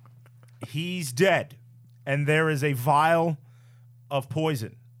 He's dead. And there is a vial of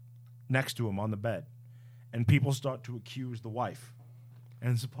poison next to him on the bed. And people start to accuse the wife.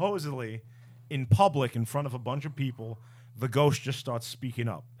 And supposedly, in public, in front of a bunch of people, the ghost just starts speaking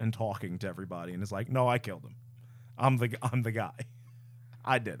up and talking to everybody. And is like, no, I killed him. I'm the guy.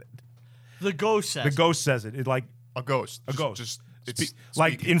 I did it. The ghost says. The ghost says it. It like A ghost. a ghost. Just it's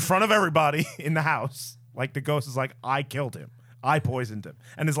like speaking. in front of everybody in the house. Like the ghost is like, I killed him. I poisoned him.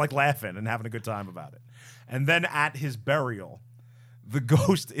 And is like laughing and having a good time about it. And then at his burial, the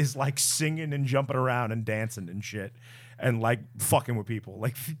ghost is like singing and jumping around and dancing and shit. And like fucking with people.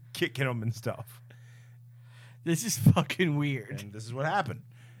 Like kicking them and stuff. This is fucking weird. And this is what happened.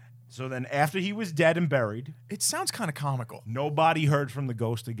 So then after he was dead and buried, It sounds kind of comical. nobody heard from the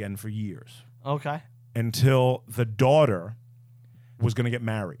ghost again for years. Okay. Until the daughter was going to get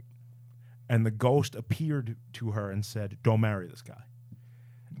married. And the ghost appeared to her and said, don't marry this guy.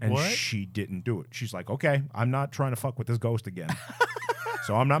 And What? she didn't do it. She's like, okay, I'm not trying to fuck with this ghost again.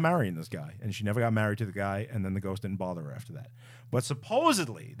 So I'm not marrying this guy. And she never got married to the guy, and then the ghost didn't bother her after that. But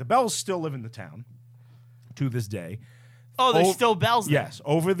supposedly, the Bells still live in the town to this day. Oh, there's Oh, still bells there. Yes,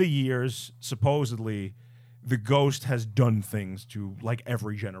 over the years, supposedly, the ghost has done things to like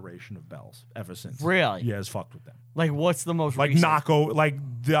every generation of Bells ever since. Really? Yeah, has fucked with them. Like, what's the most Like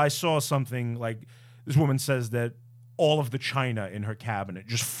recent? I saw something like this woman says that all of the china in her cabinet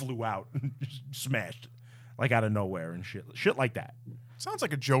just flew out and just smashed, like out of nowhere and shit like that. Sounds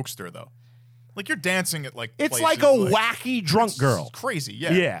like a jokester though. Like you're dancing at like. It's places, like a wacky drunk girl. It's crazy.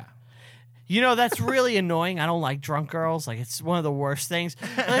 Yeah. Yeah. That's really annoying. I don't like drunk girls. Like, it's one of the worst things.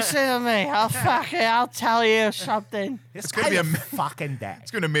 Listen to me. I'll tell you something. It's gonna be a fucking dad.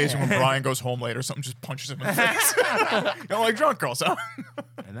 It's gonna amaze when Brian goes home later. Something just punches him in the face. You don't like drunk girls, huh?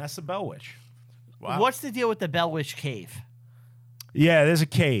 And that's the Bell Witch. Wow. What's the deal with the Bell Witch Cave? Yeah, there's a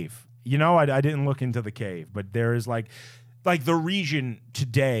cave. I didn't look into the cave, but there is like the region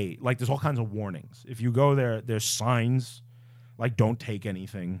today, like there's all kinds of warnings. If you go there, there's signs like don't take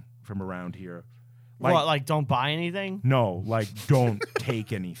anything from around here. Like don't buy anything? No, like don't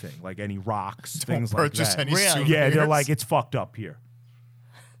take anything, like any rocks, things like purchase that. any Really? souvenirs. Yeah, they're like it's fucked up here.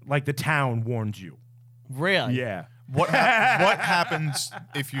 Like the town warns you. Really? Yeah, what happens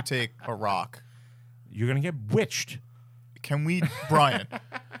if you take a rock? you're gonna get witched. Can we, Brian?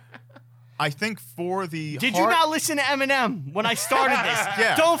 I think for the Did you not listen to Eminem when I started this?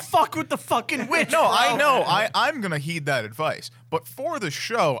 Yeah. Don't fuck with the fucking witch. No, bro. I know. I'm gonna heed that advice. But for the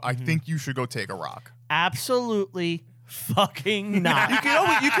show, I think you should go take a rock. Absolutely fucking not. You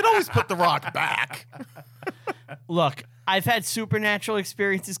can always put the rock back. Look, I've had supernatural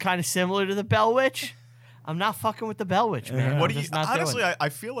experiences kind of similar to the Bell Witch. I'm not fucking with the Bell Witch, man. What I'm do you just not doing honestly? it. I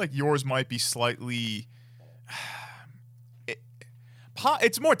feel like yours might be slightly.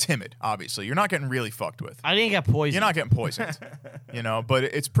 It's more timid. Obviously, you're not getting really fucked with. I didn't get poisoned. You're not getting poisoned, but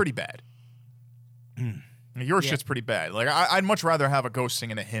it's pretty bad. Your shit's pretty bad. Like I'd much rather have a ghost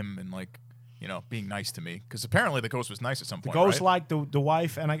singing a hymn and like, being nice to me, because apparently the ghost was nice at some point. Ghost right? liked the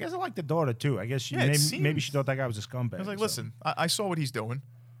wife, and I guess I liked the daughter too. I guess maybe she thought that guy was a scumbag. I was like, so. listen, I saw what he's doing.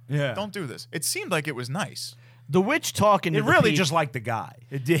 Yeah, Don't do this. It seemed like it was nice. The witch talking to It the really peop- just liked the guy.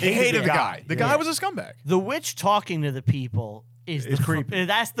 It He hated the guy. The guy was a scumbag. The witch talking to the people is It's creepy.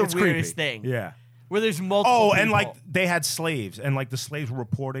 That's the It's weirdest creepy. thing. Yeah. Where there's multiple Oh, people. and like they had slaves, and like the slaves were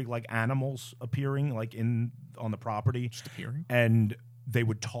reporting like animals appearing like on the property, Just appearing. and they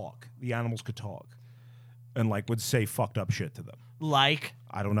would talk. The animals could talk, and like would say fucked up shit to them. like,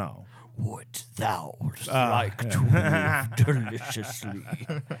 I don't know. would thou like to live deliciously?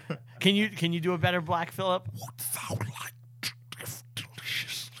 Can you do a better Black Phillip? Would thou like to live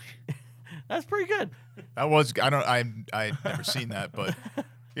deliciously? That's pretty good. That was I've never seen that, but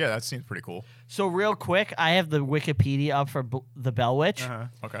yeah, that seems pretty cool. So real quick, I have the Wikipedia up for the Bell Witch,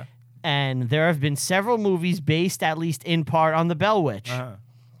 Okay. and there have been several movies based at least in part on the Bell Witch.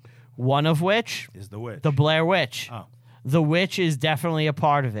 One of which, Is the witch? the Blair Witch. Oh. The Witch is definitely a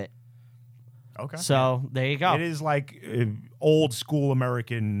part of it. Okay. So there you go. It is like old school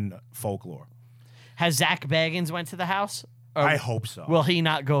American folklore. Has Zach Baggins went to the house? Or I hope so. Will he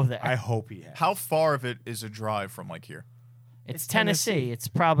not go there? I hope he has. How far of it is a drive from like here? it's Tennessee. It's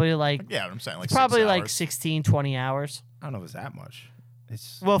probably like Yeah, I'm saying like probably 6 like hours. 16, 20 hours. I don't know if it's that much.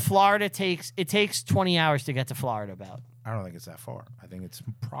 It's. Well, Florida takes 20 hours to get to Florida about. I don't think it's that far. I think it's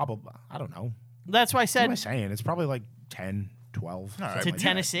probably. I don't know. That's why I What am I said, saying? It's probably like 10, 12. All right, to something like that.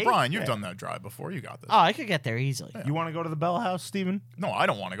 Tennessee? Brian, you've Yeah. done that drive before. You got this. oh, I could get there easily. You want to go to the Bell House, Steven? No, I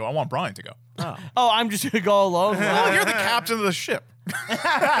don't want to go. I want Brian to go. Oh. Oh, I'm just going to go alone? Oh, you're the captain of the ship.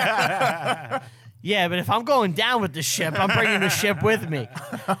 Yeah, but if I'm going down with the ship, I'm bringing the ship with me.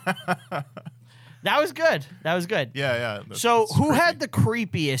 That was good. That was good. Yeah, yeah. So, that's who creepy. had the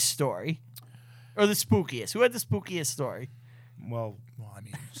creepiest story? Or the spookiest? Who had the spookiest story? Well, Well, I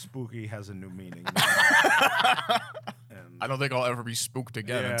mean, spooky has a new meaning. I don't think I'll ever be spooked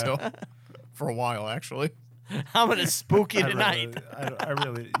again Yeah. until for a while, actually. I'm going to spook you I tonight.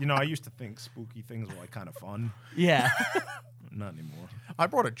 really, I used to think spooky things were like kind of fun. Yeah. Not anymore. I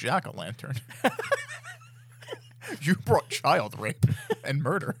brought a jack-o'-lantern. You brought child rape and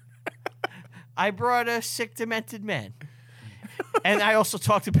murder. I brought a sick, demented man. And I also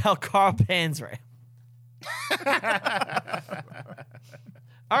talked about Carl Panzram.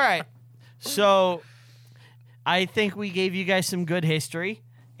 All right. So I think we gave you guys some good history.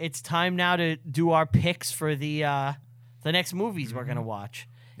 It's time now to do our picks for the next movies we're going to watch.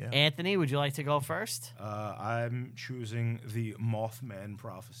 Yeah. Anthony, would you like to go first? I'm choosing the Mothman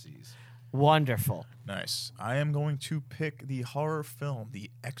Prophecies. Wonderful. Nice. I am going to pick the horror film,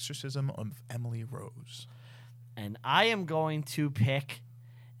 The Exorcism of Emily Rose. And I am going to pick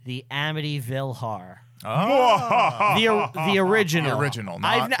the Amityville Horror. Oh, The original. The original,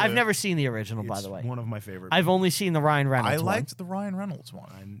 I've not I've the- never seen the original, by It's the way. one of my favorite. I've only seen the Ryan Reynolds I one. liked the Ryan Reynolds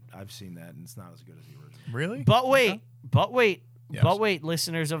one. I've seen that, and it's not as good as the original. Really? But wait, Yes. but wait,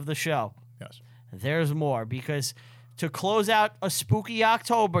 listeners of the show, Yes. there's more, because to close out a spooky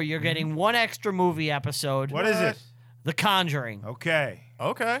October, you're getting one extra movie episode. What is it? The Conjuring. Okay.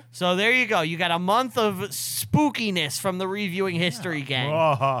 Okay. So there you go. You got a month of spookiness from the Reviewing History gang.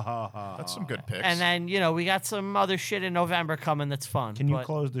 That's some good picks. And then, we got some other shit in November coming that's fun. Can you but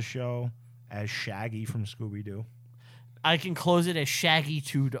close the show as Shaggy from Scooby Doo? I can close it as Shaggy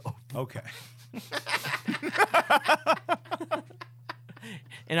 2 Dope Okay.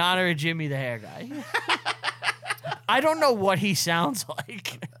 in honor of Jimmy the Hair Guy. I don't know what he sounds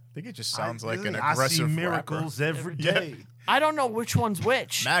like. I think it just sounds like an I see aggressive miracles every Yeah. day. I don't know which one's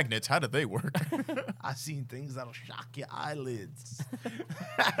which. Magnets, how did they work? I seen things that'll shock your eyelids.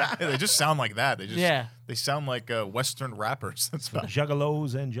 Yeah, they just sound like that. They just Yeah. They sound like Western rappers. That's about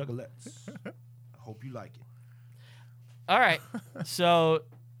Juggalos and juggalettes. I hope you like it. All right. So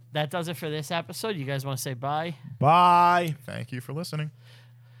that does it for this episode. You guys want to say bye? Bye. Thank you for listening.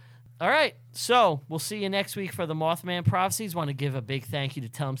 All right. So we'll see you next week for the Mothman Prophecies. Want to give a big thank you to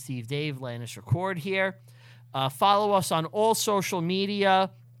Tell 'em Steve Dave, letting us record here. Follow us on all social media.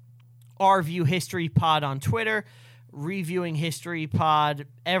 Our View History Pod on Twitter. Reviewing History Pod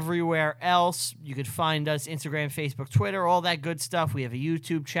everywhere else. You could find us Instagram, Facebook, Twitter, all that good stuff. We have a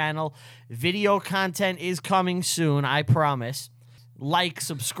YouTube channel. Video content is coming soon, I promise. Like,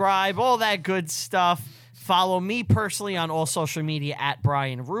 subscribe, all that good stuff. Follow me personally on all social media at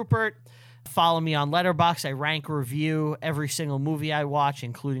Brian Rupert. Follow me on Letterboxd. I rank review every single movie I watch,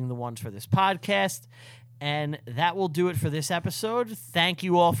 including the ones for this podcast. And that will do it for this episode. Thank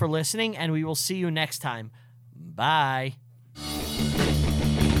you all for listening, and we will see you next time. Bye.